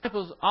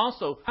 Because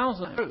also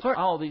thousands,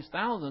 all these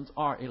thousands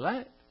are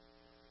elect.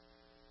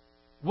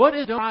 What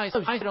is Christ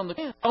on the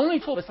fence? Only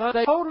if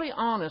they're totally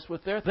honest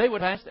with they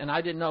would ask, and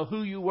I didn't know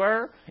who you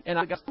were, and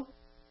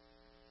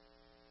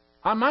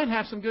I might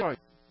have some good.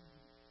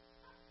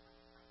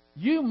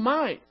 You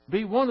might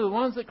be one of the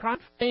ones that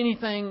Christ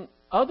anything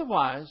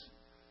otherwise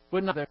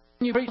would not.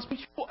 You preach,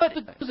 what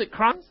is it?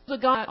 Christ is a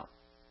God.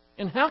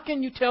 And how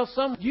can you tell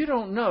someone you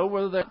don't know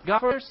whether they're God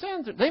for their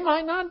sins? They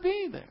might not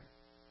be there.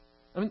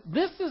 I mean,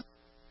 this is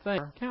the thing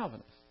for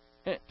Calvinists.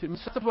 And to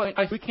such a point,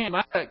 we can't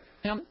expect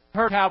him,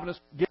 heard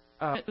Calvinists get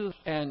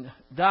and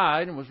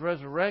died and was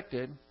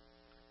resurrected.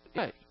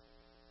 Okay.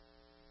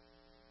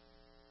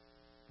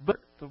 But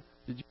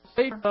did you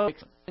say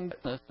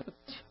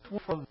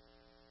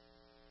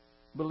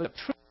believe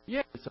truth?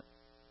 Yes,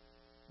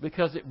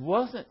 because it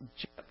wasn't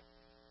just.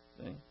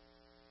 See?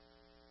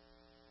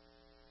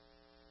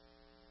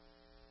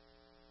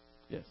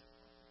 Yes.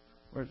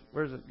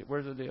 Where's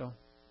the deal?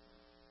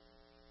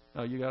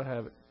 Oh, you got to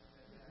have it.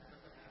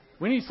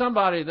 We need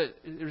somebody that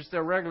is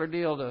their regular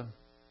deal to.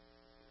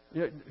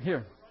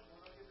 Here.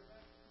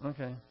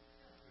 Okay.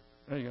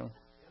 There you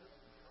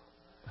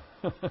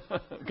go.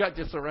 Got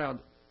you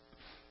surrounded.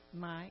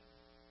 Mike,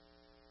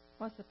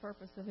 what's the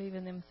purpose of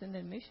even them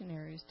sending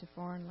missionaries to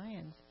foreign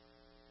lands?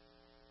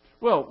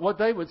 Well, what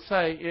they would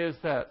say is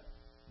that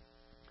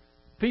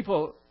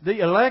people, the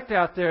elect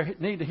out there,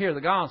 need to hear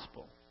the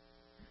gospel.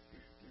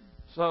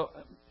 So,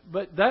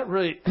 but that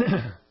really,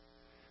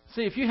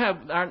 see, if you have,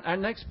 our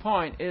next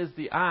point is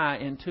the I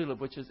in TULIP,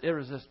 which is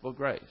irresistible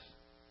grace.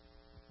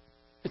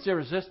 It's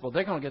irresistible.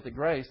 They're going to get the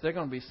grace. They're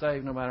going to be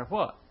saved no matter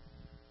what.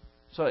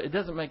 So it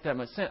doesn't make that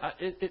much sense.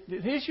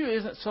 The issue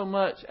isn't so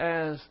much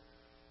as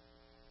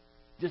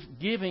just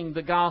giving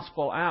the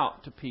gospel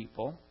out to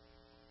people.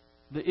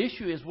 The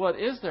issue is, what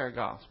is their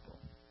gospel?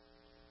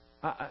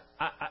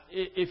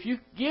 If you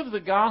give the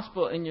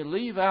gospel and you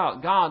leave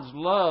out God's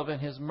love and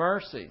His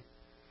mercy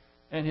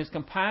and His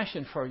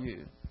compassion for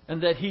you,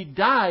 and that He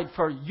died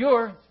for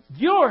your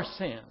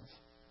sins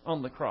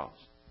on the cross,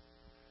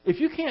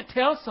 if you can't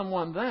tell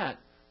someone that,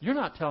 you're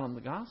not telling them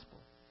the gospel.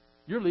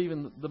 You're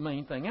leaving the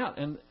main thing out.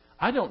 And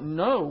I don't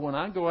know, when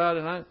I go out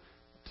and I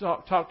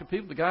talk to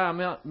people, the guy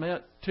I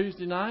met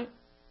Tuesday night,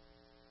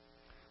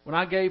 when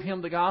I gave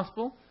him the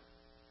gospel,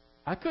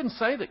 I couldn't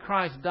say that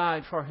Christ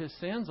died for his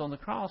sins on the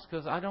cross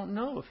because I don't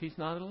know if he's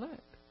not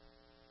elect.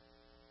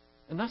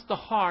 And that's the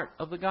heart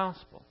of the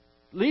gospel.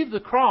 Leave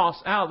the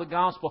cross out of the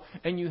gospel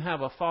and you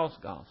have a false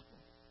gospel.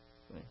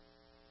 See?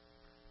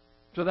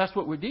 So that's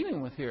what we're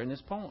dealing with here in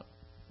this point.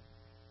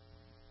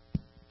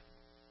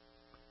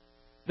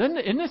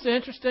 Isn't this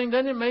interesting?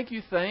 Doesn't it make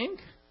you think?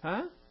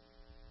 Huh?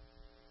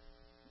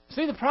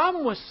 See, the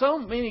problem with so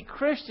many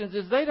Christians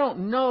is they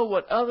don't know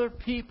what other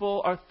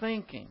people are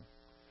thinking.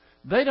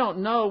 They don't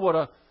know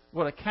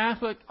what a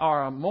Catholic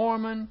or a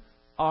Mormon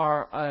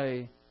or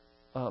a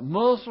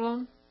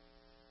Muslim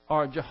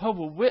or a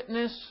Jehovah's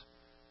Witness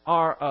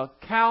or a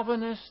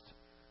Calvinist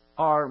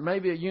or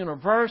maybe a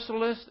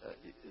Universalist.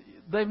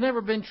 They've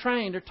never been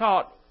trained or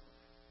taught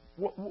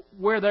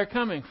where they're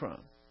coming from.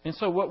 And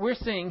so what we're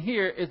seeing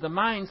here is the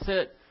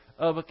mindset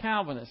of a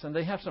Calvinist, and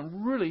they have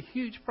some really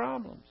huge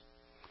problems.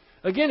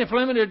 Again, if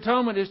limited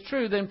atonement is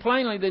true, then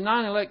plainly the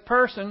non-elect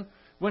person,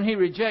 when he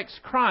rejects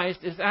Christ,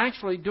 is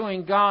actually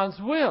doing God's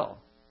will.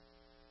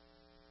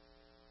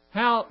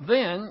 How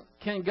then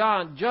can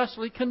God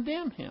justly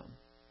condemn him?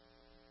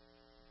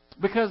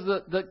 Because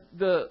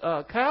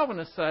the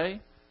Calvinists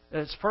say,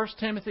 it's 1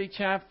 Timothy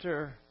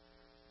chapter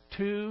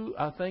 2,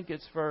 I think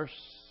it's verse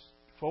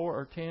 4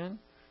 or 10,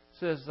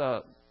 says,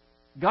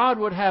 God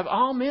would have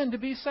all men to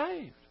be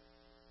saved.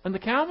 And the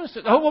Calvinists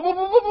said, wait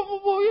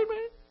a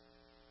minute.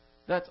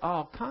 That's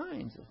all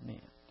kinds of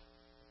men.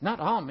 Not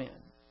all men.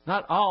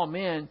 Not all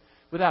men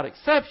without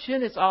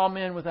exception. It's all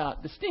men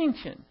without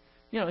distinction.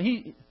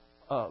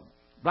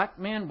 Black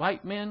men,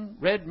 white men,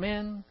 red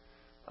men,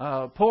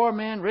 poor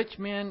men, rich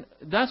men.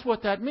 That's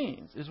what that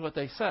means, is what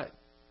they say.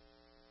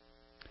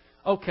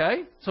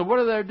 Okay, so what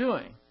are they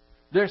doing?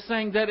 They're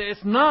saying that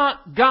it's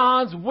not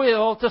God's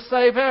will to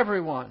save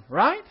everyone,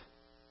 right?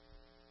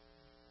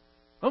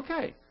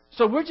 Okay,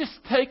 so we're just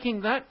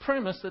taking that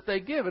premise that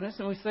they've given us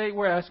and we say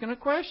we're asking a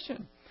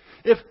question.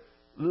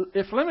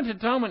 If limited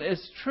atonement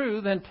is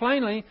true, then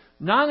plainly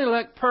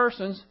non-elect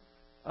persons,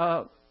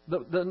 the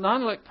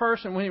non-elect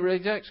person when he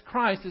rejects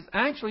Christ is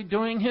actually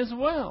doing his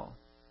will.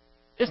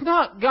 It's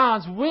not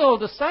God's will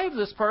to save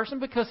this person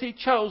because He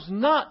chose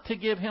not to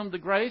give him the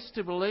grace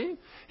to believe.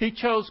 He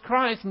chose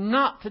Christ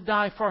not to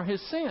die for his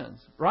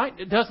sins, right?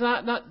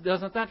 Doesn't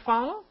that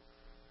follow?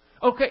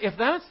 Okay, if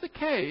that's the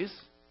case,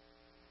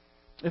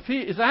 if he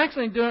is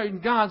actually doing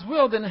God's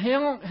will, then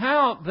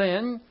how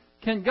then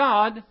can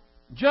God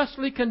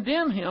justly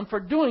condemn him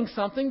for doing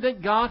something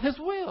that God has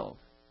willed?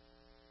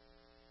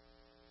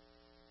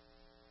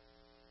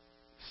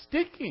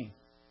 Sticky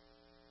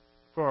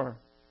for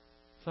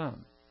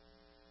some.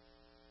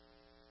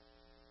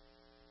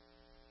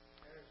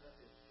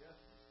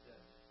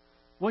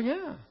 Well,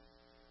 yeah.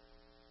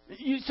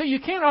 So you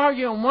can't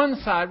argue on one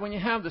side when you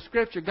have the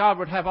Scripture, God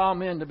would have all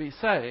men to be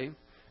saved,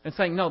 and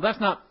saying, no, that's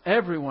not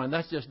everyone,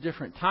 that's just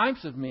different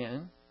types of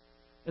men.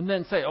 And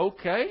then say,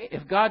 okay,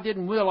 if God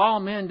didn't will all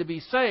men to be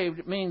saved,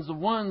 it means the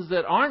ones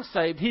that aren't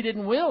saved, He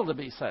didn't will to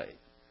be saved.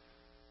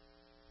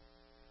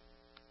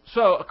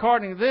 So,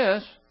 according to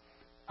this,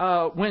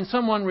 when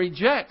someone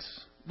rejects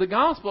the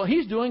gospel,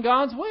 he's doing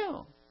God's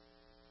will.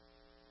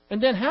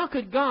 And then how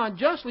could God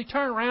justly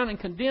turn around and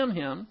condemn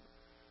him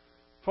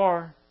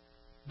for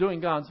doing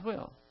God's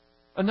will?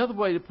 Another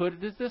way to put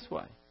it is this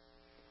way,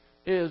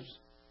 is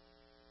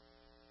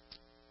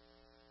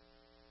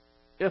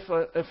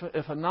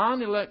if a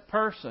non-elect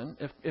person,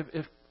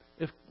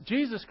 if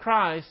Jesus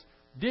Christ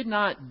did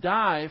not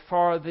die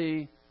for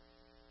the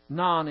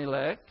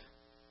non-elect,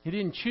 He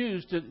didn't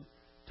choose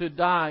to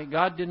die.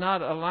 God did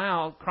not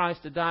allow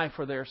Christ to die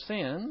for their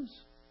sins.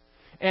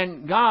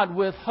 And God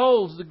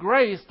withholds the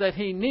grace that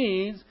He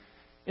needs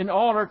in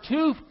order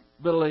to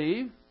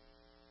believe.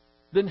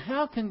 Then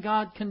how can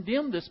God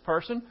condemn this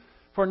person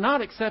for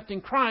not accepting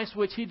Christ,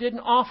 which He didn't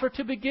offer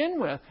to begin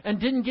with,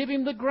 and didn't give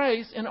him the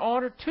grace in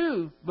order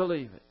to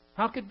believe it?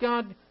 How could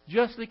God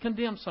justly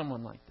condemn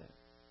someone like that?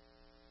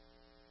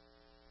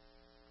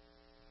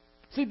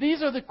 See,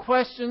 these are the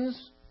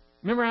questions.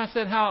 Remember I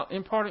said how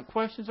important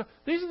questions are?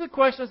 These are the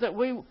questions that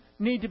we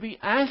need to be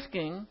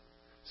asking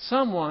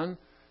someone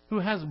who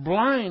has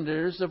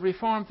blinders of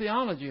Reformed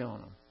theology on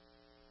them.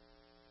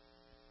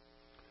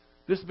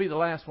 This will be the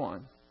last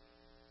one.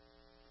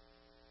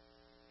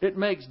 It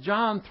makes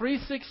John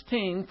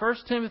 3:16, 1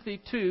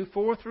 Timothy 2,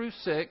 4 through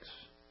 6,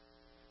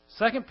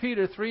 2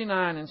 Peter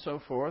 3:9 and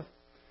so forth,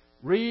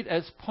 read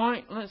as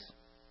pointless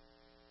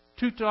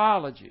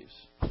tautologies.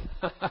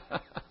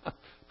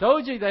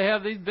 Told you they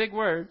have these big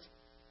words.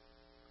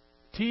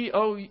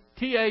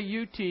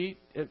 T-A-U-T,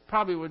 it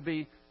probably would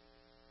be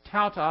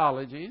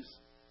tautologies.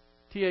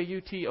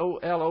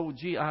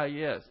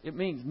 Tautologis. It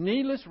means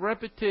needless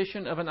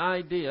repetition of an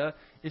idea,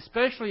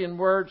 especially in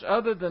words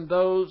other than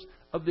those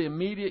of the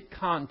immediate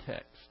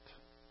context.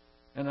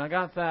 And I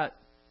got that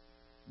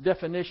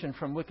definition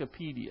from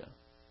Wikipedia.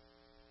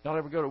 Y'all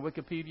ever go to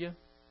Wikipedia?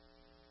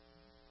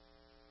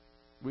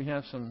 We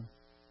have some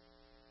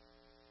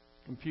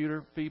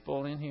computer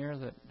people in here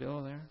that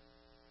go there.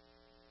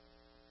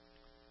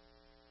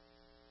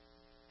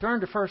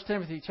 Turn to 1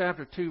 Timothy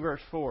chapter 2,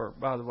 verse 4,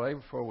 by the way,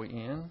 before we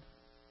end.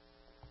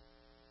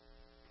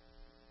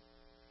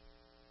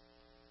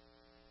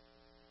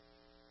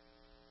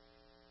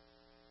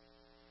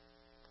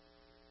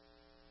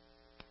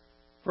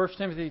 First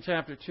Timothy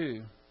chapter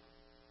 2.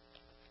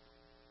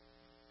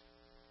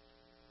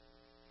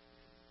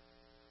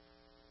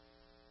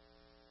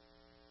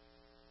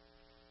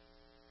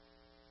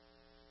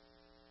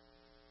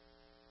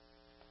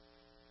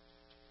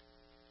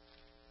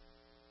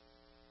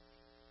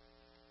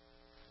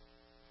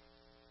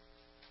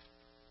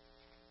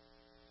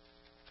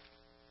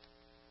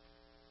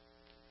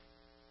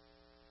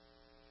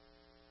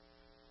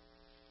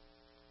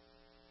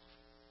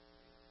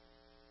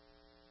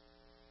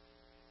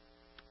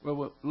 Well,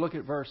 we'll look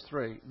at verse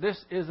 3.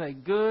 This is a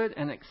good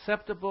and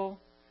acceptable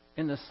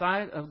in the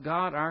sight of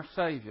God our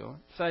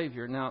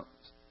Savior. Now,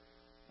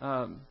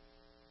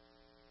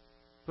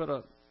 put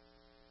a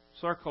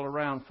circle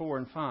around 4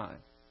 and 5.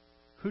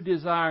 Who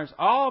desires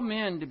all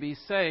men to be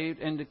saved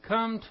and to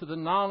come to the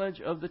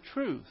knowledge of the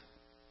truth.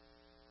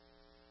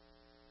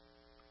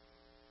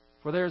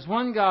 For there is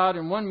one God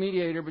and one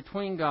mediator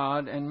between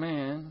God and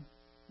men,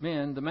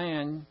 the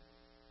man,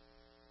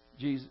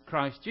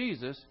 Christ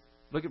Jesus.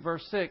 Look at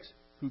verse 6.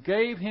 Who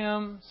gave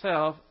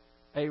Himself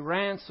a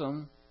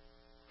ransom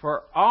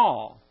for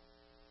all.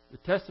 The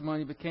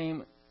testimony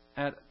became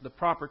at the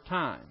proper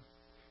time.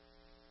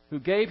 Who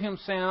gave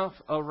Himself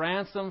a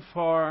ransom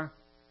for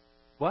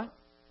what?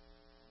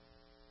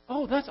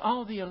 Oh, that's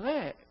all the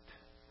elect.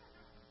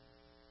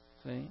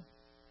 See?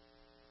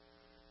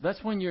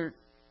 That's when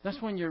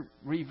you're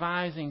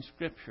revising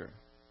Scripture.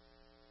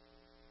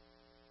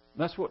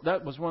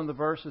 That was one of the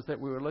verses that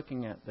we were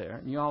looking at there.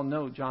 And you all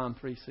know John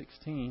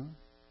 3:16.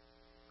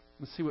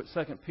 Let's see what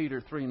 2 Peter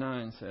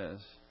 3:9 says.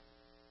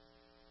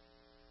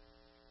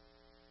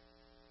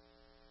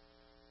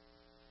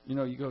 You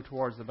know, you go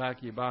towards the back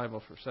of your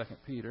Bible for 2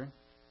 Peter.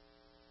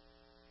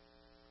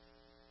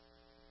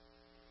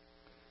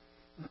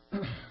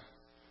 2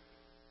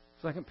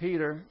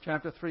 Peter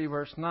chapter 3,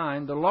 verse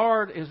 9. The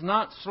Lord is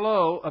not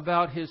slow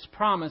about His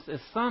promise, as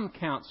some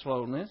count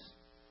slowness,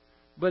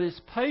 but is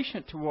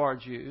patient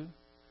towards you,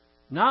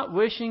 not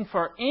wishing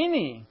for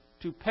any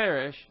to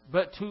perish,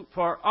 but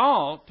for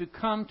all to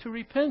come to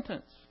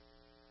repentance.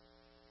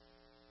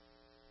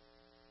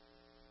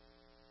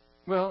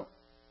 Well,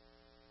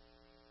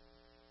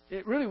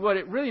 what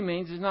it really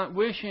means is not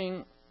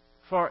wishing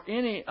for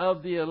any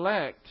of the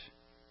elect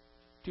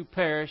to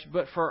perish,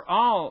 but for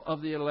all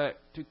of the elect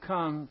to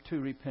come to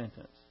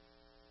repentance.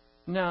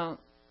 Now,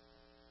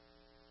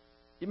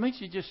 it makes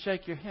you just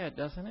shake your head,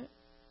 doesn't it?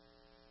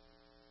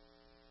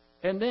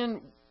 And then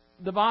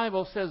the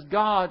Bible says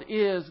God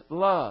is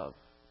love.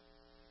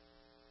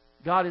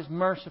 God is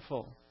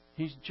merciful.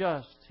 He's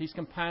just. He's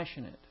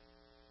compassionate.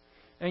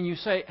 And you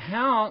say,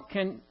 how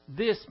can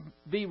this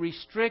be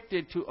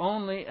restricted to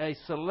only a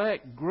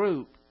select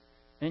group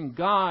and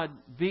God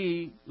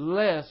be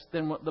less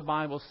than what the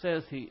Bible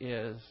says He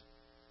is?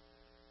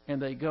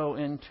 And they go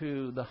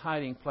into the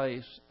hiding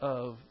place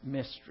of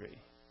mystery.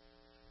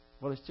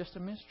 Well, it's just a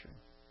mystery.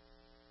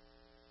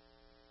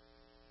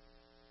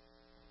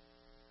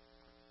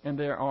 And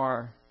there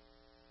are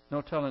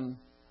no telling,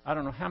 I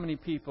don't know how many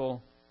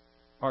people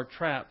are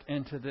trapped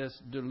into this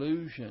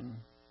delusion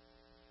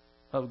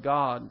of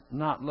God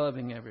not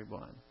loving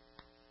everyone.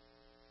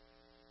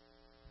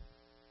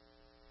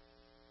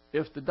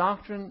 If the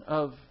doctrines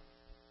of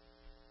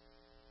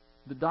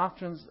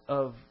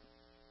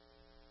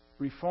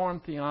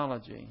Reformed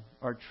theology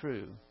are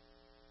true,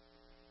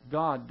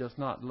 God does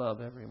not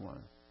love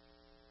everyone.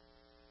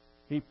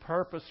 He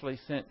purposely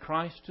sent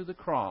Christ to the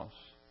cross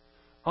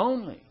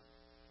only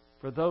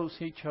for those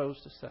He chose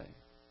to save.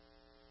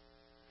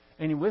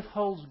 And He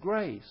withholds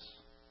grace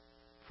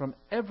from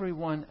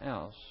everyone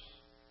else.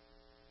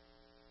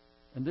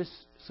 And this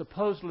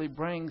supposedly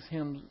brings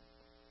Him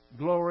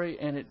glory,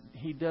 and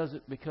He does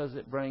it because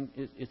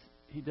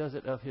He does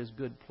it of His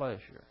good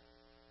pleasure,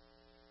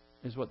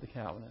 is what the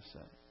Calvinists say.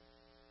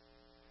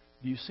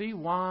 Do you see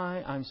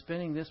why I'm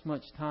spending this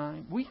much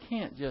time? We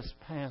can't just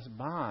pass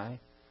by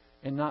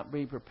and not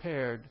be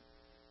prepared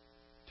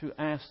to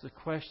ask the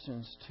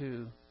questions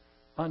to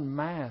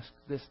unmask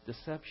this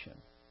deception.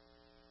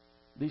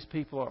 These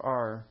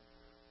people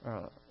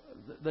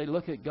they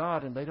look at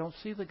God and they don't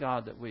see the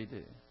God that we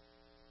do.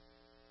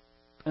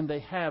 And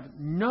they have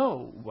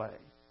no way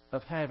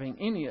of having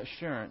any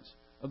assurance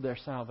of their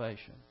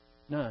salvation.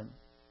 None.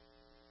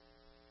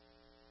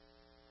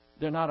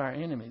 They're not our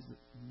enemies.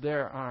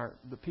 They're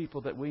the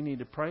people that we need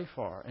to pray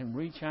for and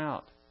reach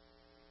out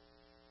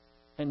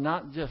and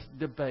not just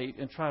debate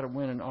and try to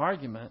win an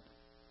argument,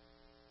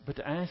 but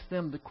to ask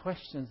them the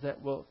questions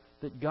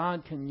that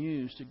God can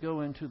use to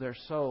go into their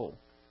soul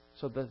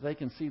so that they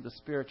can see the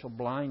spiritual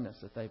blindness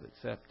that they've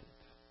accepted.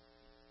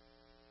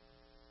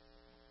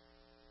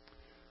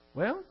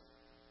 Well,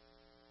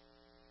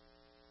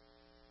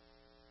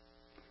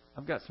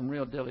 I've got some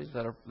real dillies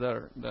that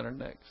are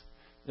next.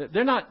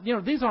 They're not,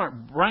 these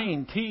aren't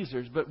brain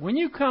teasers, but when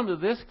you come to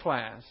this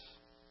class,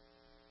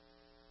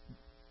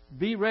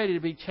 be ready to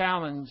be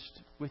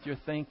challenged with your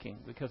thinking,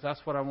 because that's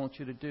what I want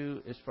you to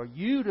do, is for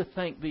you to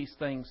think these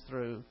things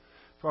through,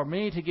 for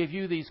me to give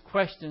you these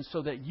questions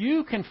so that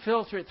you can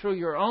filter it through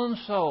your own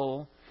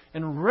soul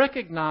and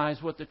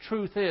recognize what the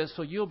truth is,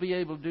 so you'll be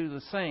able to do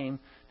the same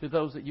to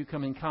those that you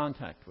come in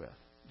contact with,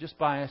 just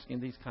by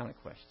asking these kind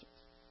of questions.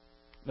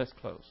 Let's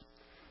close.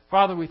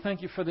 Father, we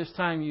thank You for this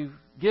time You've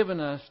given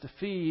us to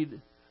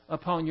feed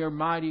upon Your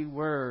mighty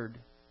Word.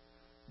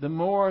 The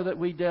more that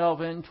we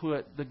delve into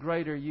it, the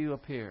greater You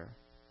appear.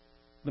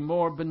 The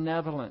more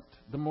benevolent,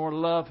 the more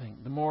loving,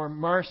 the more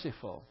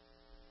merciful,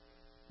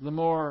 the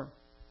more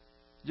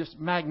just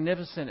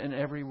magnificent in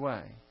every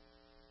way.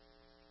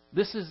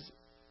 This is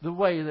the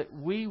way that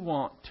we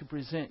want to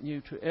present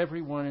You to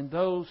everyone. And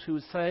those who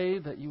say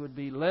that You would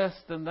be less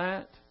than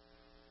that,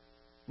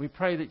 we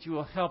pray that You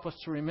will help us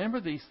to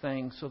remember these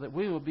things so that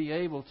we will be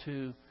able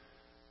to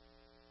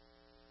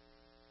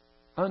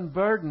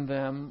unburden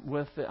them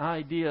with the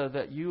idea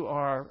that You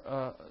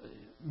are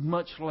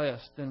much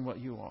less than what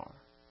You are.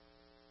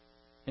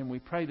 And we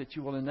pray that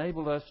You will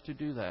enable us to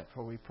do that,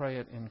 for we pray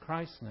it in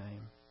Christ's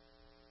name.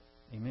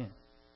 Amen.